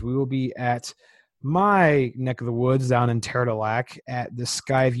Brothers, we will be at my neck of the woods down in Terre de Lac at the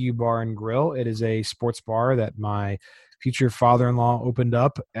Skyview Bar and Grill. It is a sports bar that my future father-in-law opened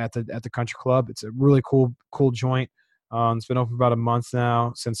up at the country club. It's a really cool joint. It's been open for about a month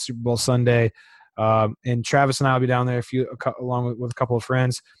now, since Super Bowl Sunday. And Travis and I will be down there along with a couple of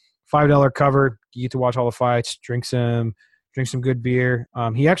friends. $5 cover. You get to watch all the fights, drink some good beer.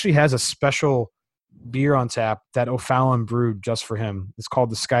 He actually has a special beer on tap that O'Fallon brewed just for him. It's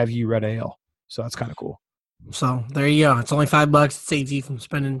called the Skyview Red Ale. So that's kind of cool. So there you go. It's only $5. It saves you from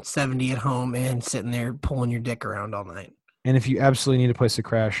spending $70 at home and sitting there pulling your dick around all night. And if you absolutely need a place to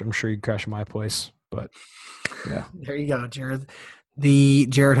crash, I'm sure you can crash at my place. But yeah, there you go, Jared. The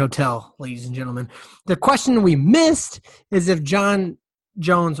Jared Hotel, ladies and gentlemen. The question we missed is if John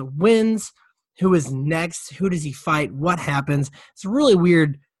Jones wins, who is next? Who does he fight? What happens? It's really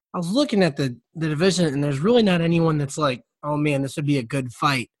weird. I was looking at the division, and there's really not anyone that's like, oh, man, this would be a good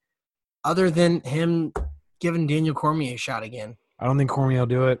fight, other than him giving Daniel Cormier a shot again. I don't think Cormier will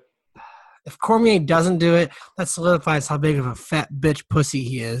do it. If Cormier doesn't do it, that solidifies how big of a fat bitch pussy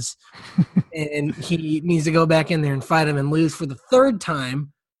he is. And he needs to go back in there and fight him and lose for the third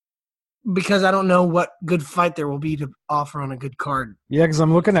time, because I don't know what good fight there will be to offer on a good card. Yeah, because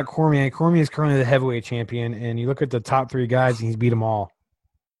I'm looking at Cormier. Cormier is currently the heavyweight champion, and you look at the top three guys, and he's beat them all.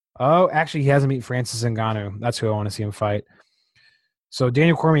 Oh, actually, he hasn't beat Francis Ngannou. That's who I want to see him fight. So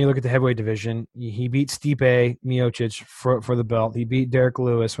Daniel Cormier, you look at the heavyweight division. He beat Stipe Miocic for the belt. He beat Derek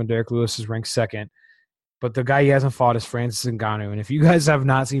Lewis when Derek Lewis is ranked second. But the guy he hasn't fought is Francis Ngannou. And if you guys have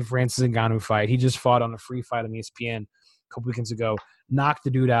not seen Francis Ngannou fight, he just fought on a free fight on ESPN a couple weekends ago. Knocked the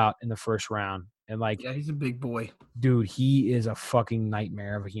dude out in the first round. And yeah, he's a big boy. Dude, he is a fucking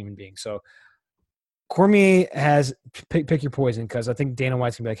nightmare of a human being. So Cormier has pick your poison, because I think Dana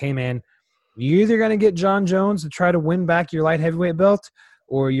White's going to be like, hey, man, you're either going to get John Jones to try to win back your light heavyweight belt,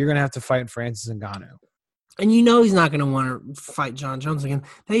 or you're going to have to fight Francis Ngannou. And you know he's not going to want to fight John Jones again.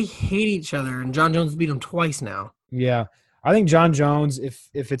 They hate each other, and John Jones beat him twice now. Yeah. I think John Jones, if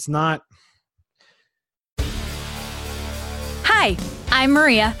it's not... Hi, I'm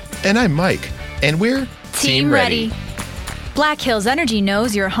Maria. And I'm Mike. And we're Team Ready. Black Hills Energy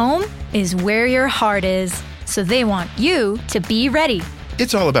knows your home is where your heart is, so they want you to be ready.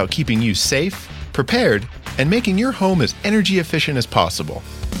 It's all about keeping you safe, prepared, and making your home as energy efficient as possible.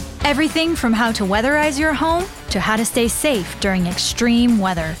 Everything from how to weatherize your home to how to stay safe during extreme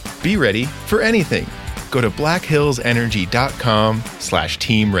weather. Be ready for anything. Go to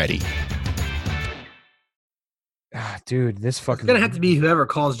blackhillsenergy.com/team ready. Dude, this fucking... It's going to have to be whoever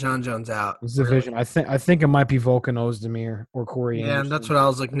calls John Jones out. This division. I think it might be Volkan Ozdemir or Corey Anderson. That's what I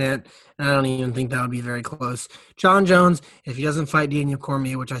was looking at. And I don't even think that would be very close. John Jones, if he doesn't fight Daniel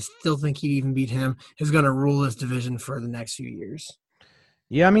Cormier, which I still think he'd even beat him, is going to rule this division for the next few years.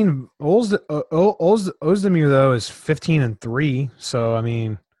 Yeah, I mean, Ozdemir, though, is 15-3. So, I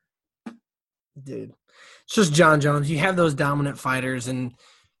mean... Dude, it's just John Jones. You have those dominant fighters, and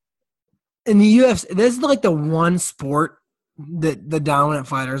in the UFC, this is like the one sport that the dominant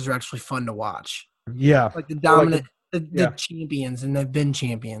fighters are actually fun to watch. Yeah. Like the dominant, the champions, and they've been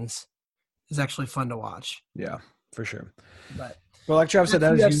champions, is actually fun to watch. Yeah, for sure. But well, like Travis said,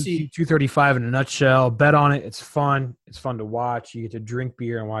 that is UFC 235 in a nutshell. Bet on it. It's fun. It's fun to watch. You get to drink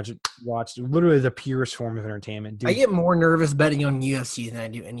beer and watch literally the purest form of entertainment. Dude, I get more nervous betting on UFC than I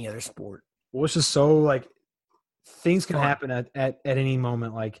do any other sport. Well, it's just so, like, things can happen at any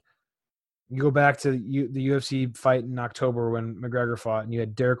moment. Like, you go back to the UFC fight in October when McGregor fought, and you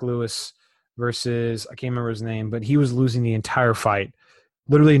had Derek Lewis versus, I can't remember his name, but he was losing the entire fight.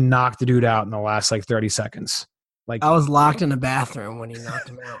 Literally knocked the dude out in the last, 30 seconds. Like, I was locked in a bathroom when he knocked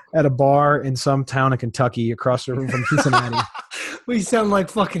him out. At a bar in some town in Kentucky across the river from Cincinnati. We sound like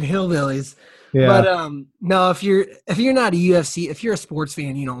fucking hillbillies. Yeah. But no, if you're not a UFC, if you're a sports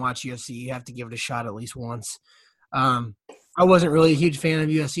fan, you don't watch UFC, you have to give it a shot at least once. I wasn't really a huge fan of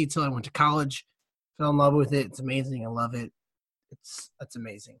UFC until I went to college. Fell in love with it. It's amazing. I love it. That's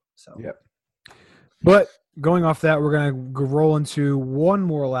amazing. So yeah. But going off that, we're gonna roll into one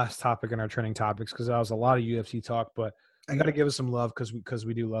more last topic in our trending topics, because that was a lot of UFC talk. But I got to give us some love because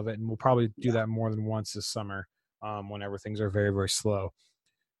we do love it, and we'll probably do that more than once this summer, whenever things are very, very slow.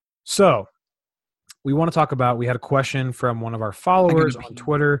 So we want to talk about. We had a question from one of our followers on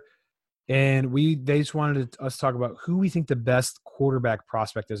Twitter, and they just wanted us to talk about who we think the best quarterback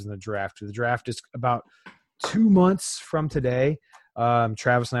prospect is in the draft. The draft is about 2 months from today.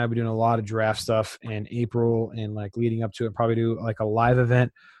 Travis and I will be doing a lot of draft stuff in April and like leading up to it. Probably do like a live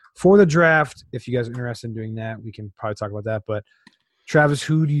event for the draft. If you guys are interested in doing that, we can probably talk about that. But Travis,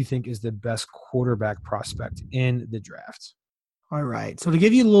 who do you think is the best quarterback prospect in the draft? All right. So to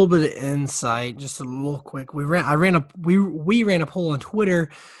give you a little bit of insight, just a little quick, we ran a poll on Twitter a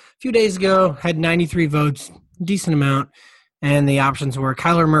few days ago, had 93 votes, decent amount, and the options were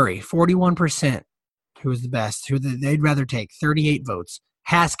Kyler Murray, 41%, who was the best, who they'd rather take, 38 votes.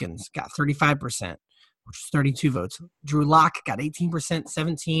 Haskins got 35%, which is 32 votes. Drew Lock got 18%,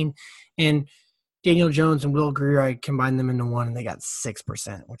 17, and Daniel Jones and Will Grier, I combined them into one, and they got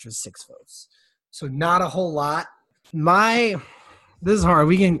 6%, which was 6 votes. So not a whole lot. This is hard.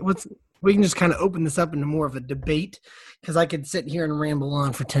 We can just kind of open this up into more of a debate because I could sit here and ramble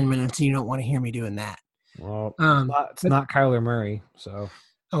on for 10 minutes and you don't want to hear me doing that. Well, it's not Kyler Murray. So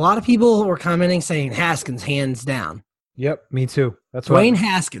a lot of people were commenting saying Haskins hands down. Yep, me too. That's Dwayne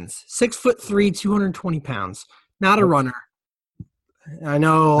Haskins, 6'3", 220 pounds, not a runner. I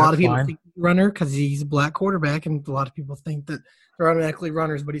know a lot of people think he's a runner because he's a black quarterback, and a lot of people think that they're automatically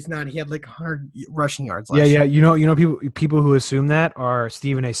runners, but he's not. He had like 100 rushing yards last year. You know, people who assume that are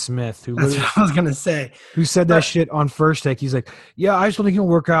Stephen A. Smith, who that's what I was gonna say, who said that shit on First Take. He's like, yeah, I just don't think he'll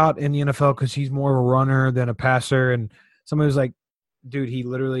work out in the NFL because he's more of a runner than a passer. And somebody was like, dude, he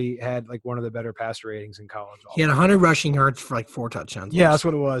literally had like one of the better passer ratings in college. He had 100 rushing yards for like 4 touchdowns. Yeah, that's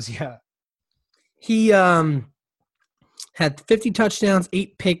what it was. Yeah, he had 50 touchdowns,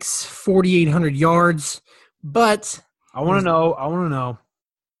 8 picks, 4,800 yards. But I want to know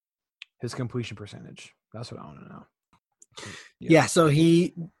his completion percentage. That's what I want to know. Yeah, so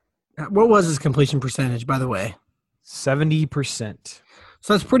what was his completion percentage, by the way? 70%.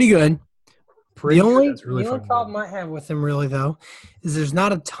 So that's pretty good. The only really problem I have with him, really, though, is there's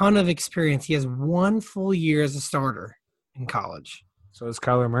not a ton of experience. He has 1 full year as a starter in college. So does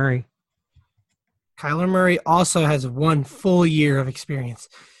Kyler Murray. Kyler Murray also has 1 full year of experience.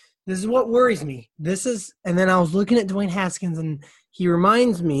 This is what worries me. And then I was looking at Dwayne Haskins, and he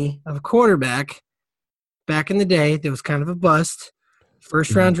reminds me of a quarterback back in the day that was kind of a bust.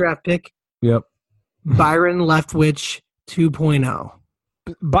 First-round draft pick. Yep. Byron Leftwich 2.0.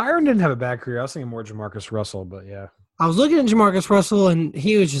 Byron didn't have a bad career. I was thinking more Jamarcus Russell, but yeah. I was looking at Jamarcus Russell, and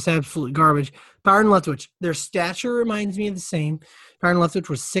he was just absolute garbage. Byron Leftwich, their stature reminds me of the same. Byron Leftwich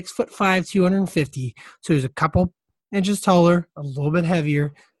was 6'5", 250, so he's a couple inches taller, a little bit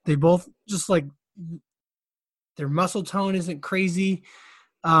heavier. They both just like their muscle tone isn't crazy.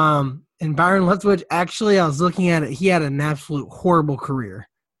 And Byron Leftwich, actually, I was looking at it. He had an absolute horrible career.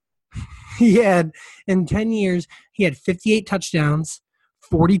 In 10 years, he had 58 touchdowns,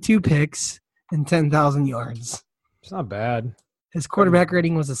 42 picks, and 10,000 yards. It's not bad. His quarterback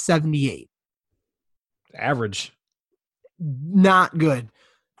rating was a 78. Average. Not good.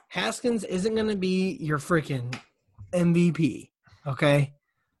 Haskins isn't going to be your freaking MVP, okay?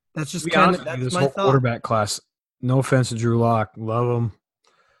 That's just kind of this whole quarterback class. No offense to Drew Lock. Love him.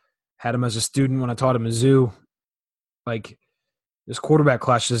 Had him as a student when I taught at Mizzou. Like, this quarterback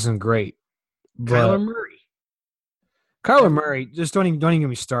class isn't great. Kyler Murray, just don't even get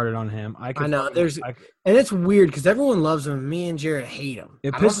me started on him. I know and it's weird because everyone loves him. Me and Jared hate him.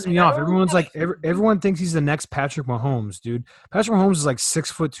 It pisses me off. Everyone's like, everyone thinks he's the next Patrick Mahomes, dude. Patrick Mahomes is like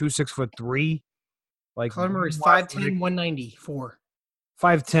 6'2", 6'3". Like Kyler Murray's 5'10", 194.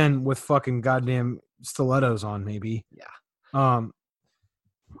 5'10" with fucking goddamn stilettos on, maybe. Yeah.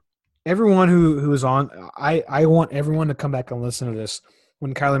 Everyone who is on, I want everyone to come back and listen to this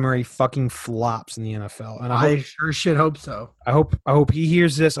when Kyler Murray fucking flops in the NFL. And I sure should hope so. I hope he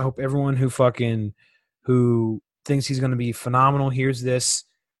hears this. I hope everyone who thinks he's going to be phenomenal hears this.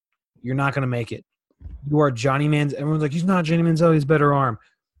 You're not going to make it. You are Johnny Manziel. Everyone's like, he's not Johnny Manziel. He's better arm.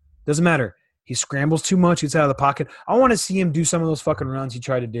 Doesn't matter. He scrambles too much. He's out of the pocket. I want to see him do some of those fucking runs he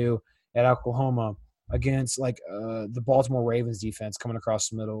tried to do at Oklahoma against like the Baltimore Ravens defense coming across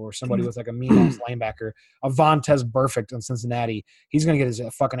the middle, or somebody with like a mean-ass linebacker. Vontez Burfict on Cincinnati. He's going to get his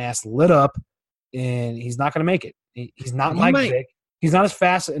fucking ass lit up, and he's not going to make it. He's not Mike Vick. He's not as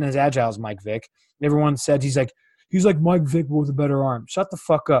fast and as agile as Mike Vick. Everyone said he's like Mike Vick with a better arm. Shut the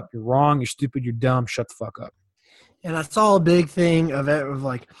fuck up. You're wrong. You're stupid. You're dumb. Shut the fuck up. And I saw a big thing of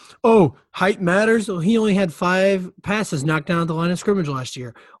like, oh, height matters. Well, he only had 5 passes knocked down at the line of scrimmage last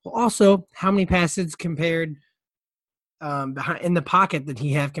year. Well, also, how many passes compared in the pocket did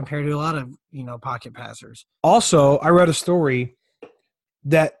he have compared to a lot of pocket passers? Also, I read a story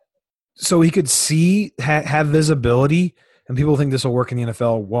that so he could see, have visibility, and people think this will work in the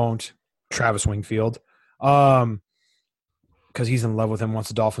NFL. Won't. Travis Wingfield. Because he's in love with him once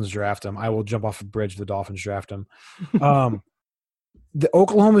the Dolphins draft him. I will jump off a bridge if the Dolphins draft him. The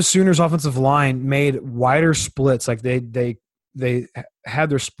Oklahoma Sooners offensive line made wider splits. Like they had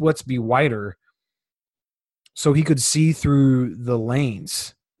their splits be wider so he could see through the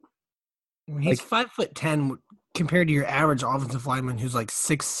lanes. He's 5'10" compared to your average offensive lineman who's like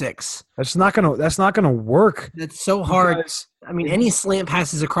 6'6". That's not gonna work. That's so hard. I mean, any slant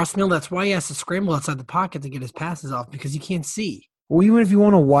passes across the middle, that's why he has to scramble outside the pocket to get his passes off because you can't see. Well, even if you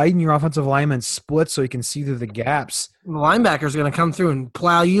want to widen your offensive lineman split so you can see through the gaps. The linebacker's going to come through and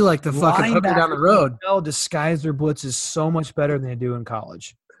plow you like the fucking hooker down the road. Disguise their blitzes so much better than they do in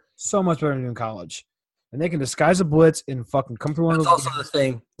college. So much better than they do in college. And they can disguise a blitz and fucking come through one of those. That's also the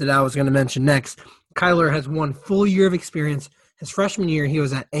thing that I was going to mention next. Kyler has 1 full year of experience. His freshman year, he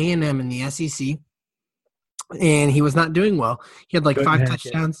was at A&M in the SEC, and he was not doing well. He had like 5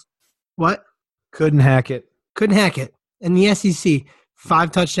 touchdowns. What? Couldn't hack it. Couldn't hack it. In the SEC,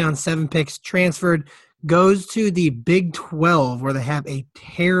 5 touchdowns, 7 picks, transferred, goes to the Big 12 where they have a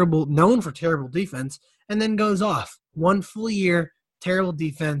known for terrible defense, and then goes off. 1 full year, terrible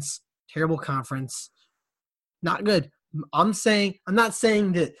defense, terrible conference. Not good. I'm not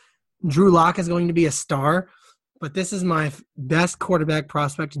saying that Drew Lock is going to be a star, but this is my best quarterback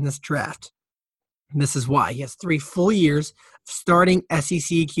prospect in this draft. And this is why. He has 3 full years of starting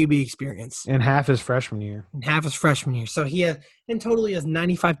SEC QB experience. And half his freshman year. So in total he has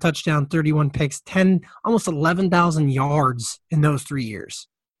 95 touchdowns, 31 picks, almost 11,000 yards in those 3 years.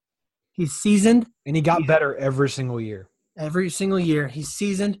 He's seasoned. And he got better every single year. Every single year. He's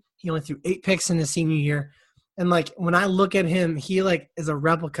seasoned. He only threw 8 picks in his senior year. And, like, when I look at him, he, like, is a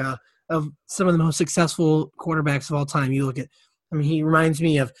replica of some of the most successful quarterbacks of all time. He reminds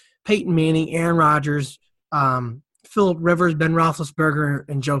me of Peyton Manning, Aaron Rodgers, Phillip Rivers, Ben Roethlisberger,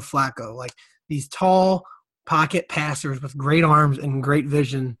 and Joe Flacco. Like, these tall pocket passers with great arms and great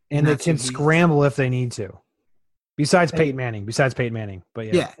vision. And they can scramble if they need to. Besides Peyton Manning. But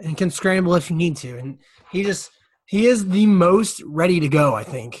yeah. Yeah, and can scramble if you need to. And he is the most ready to go, I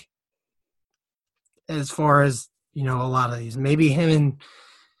think. As far as, a lot of these. Maybe him and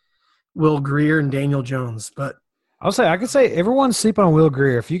Will Grier and Daniel Jones. But I could say everyone's sleeping on Will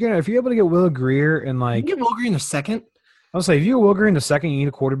Grier. If you're able to get Will Grier and you get Will Grier in the second. I'll say if you get Will Grier in the second, you need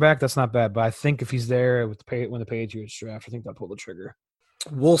a quarterback. That's not bad. But I think if he's there when the Patriots draft, I think they'll pull the trigger.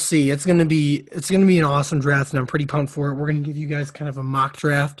 We'll see. It's gonna be an awesome draft, and I'm pretty pumped for it. We're gonna give you guys kind of a mock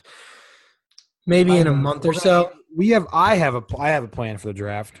draft, maybe in a month or so. I have a plan for the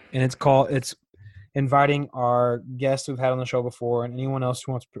draft, and it's inviting our guests we've had on the show before and anyone else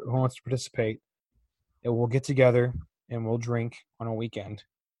who wants to participate. And we'll get together and we'll drink on a weekend,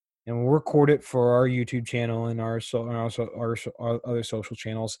 and we'll record it for our YouTube channel and our other social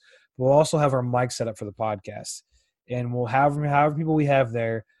channels. We'll also have our mic set up for the podcast, and we'll have however people we have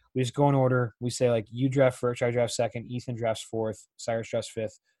there. We just go in order. We say, like, you draft first, I draft second, Ethan drafts fourth, Cyrus drafts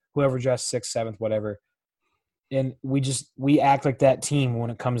fifth, whoever drafts sixth, seventh, whatever. And we act like that team when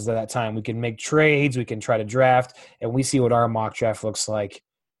it comes to that time. We can make trades, we can try to draft, and we see what our mock draft looks like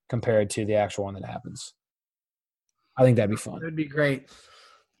compared to the actual one that happens. I think that'd be fun. It'd be great.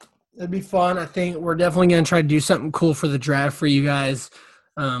 It'd be fun. I think we're definitely going to try to do something cool for the draft for you guys,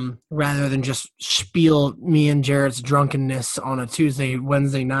 rather than just spiel me and Jarrett's drunkenness on a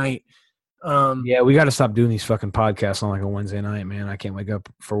Wednesday night. Yeah, we got to stop doing these fucking podcasts on like a Wednesday night, man. I can't wake up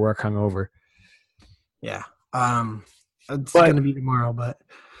for work hungover. Yeah. It's going to be tomorrow, but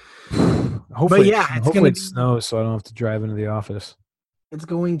hopefully it snows so I don't have to drive into the office. It's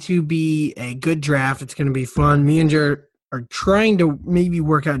going to be a good draft. It's going to be fun. Me and Jared are trying to maybe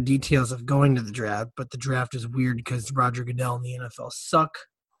work out details of going to the draft, but the draft is weird because Roger Goodell and the NFL suck.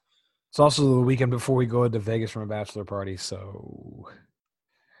 It's also the weekend before we go to Vegas from a bachelor party, so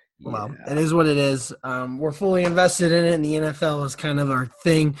yeah. Well, it is what it is. We're fully invested in it, and the NFL is kind of our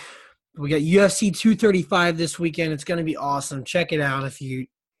thing. We got UFC 235 this weekend. It's going to be awesome. Check it out. If you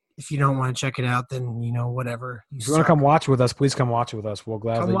don't want to check it out, then, whatever. If you want to come watch it with us, please come watch it with us. We'll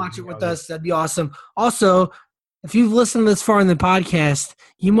gladly come watch it with us. That'd be awesome. Also, if you've listened this far in the podcast,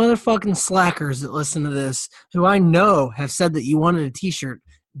 you motherfucking slackers that listen to this, who I know have said that you wanted a T-shirt,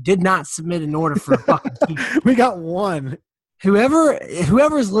 did not submit an order for a fucking T-shirt. We got one.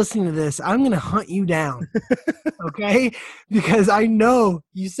 Whoever's listening to this, I'm going to hunt you down, okay? Because I know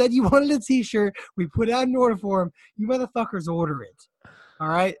you said you wanted a T-shirt. We put out an order for them. You motherfuckers order it, All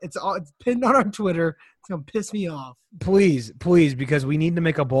right, it's pinned on our Twitter. It's gonna piss me off. Please, because we need to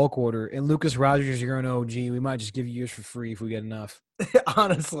make a bulk order. And Lucas Rogers is your own OG. We might just give you yours for free if we get enough.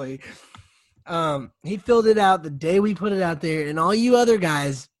 Honestly, he filled it out the day we put it out there, and all you other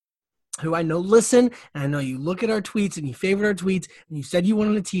guys who I know listen, and I know you look at our tweets and you favorite our tweets, and you said you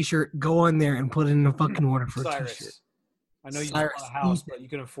wanted a T-shirt, go on there and put in a fucking order for a T-shirt. I know you bought a house, but you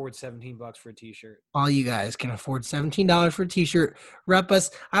can afford $17 for a T-shirt. All you guys can afford $17 for a T-shirt. Rep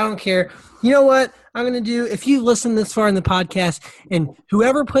us. I don't care. You know what I'm going to do? If you listen this far in the podcast and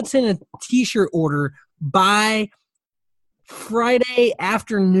whoever puts in a T-shirt order by Friday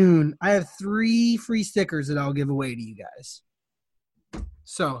afternoon, I have 3 free stickers that I'll give away to you guys.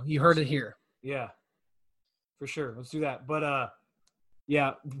 So you heard it here. Yeah, for sure. Let's do that. But,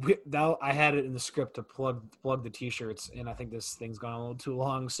 yeah, I had it in the script to plug the T-shirts, and I think this thing's gone a little too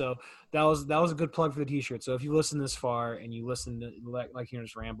long. So that was a good plug for the T-shirt. So if you listen this far and you listen to like hearing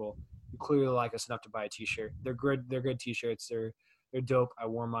us ramble, you clearly like us enough to buy a T-shirt. They're good. They're good T-shirts. They're dope. I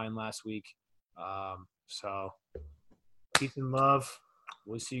wore mine last week. So peace and love.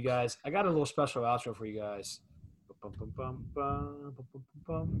 We'll see you guys. I got a little special outro for you guys.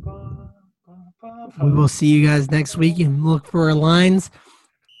 We will see you guys next week and look for our lines.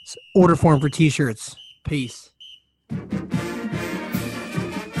 Order form for T-shirts. Peace.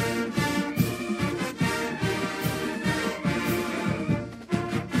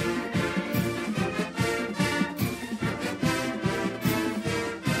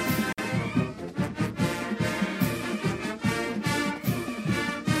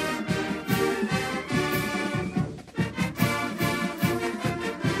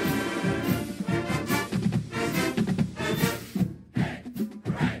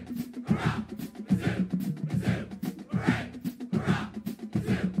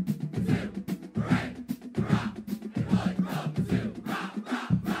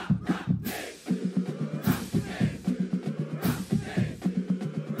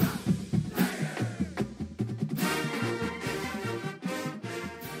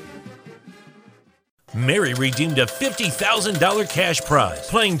 Mary redeemed a $50,000 cash prize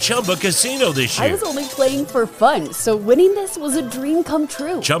playing Chumba Casino this year. I was only playing for fun, so winning this was a dream come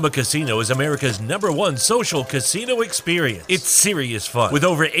true. Chumba Casino is America's #1 social casino experience. It's serious fun. With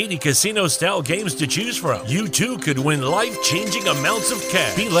over 80 casino-style games to choose from, you too could win life-changing amounts of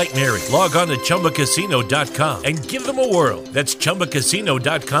cash. Be like Mary. Log on to ChumbaCasino.com and give them a whirl. That's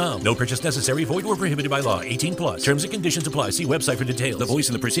ChumbaCasino.com. No purchase necessary. Void or prohibited by law. 18+. Terms and conditions apply. See website for details. The voice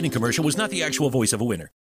in the preceding commercial was not the actual voice of a winner.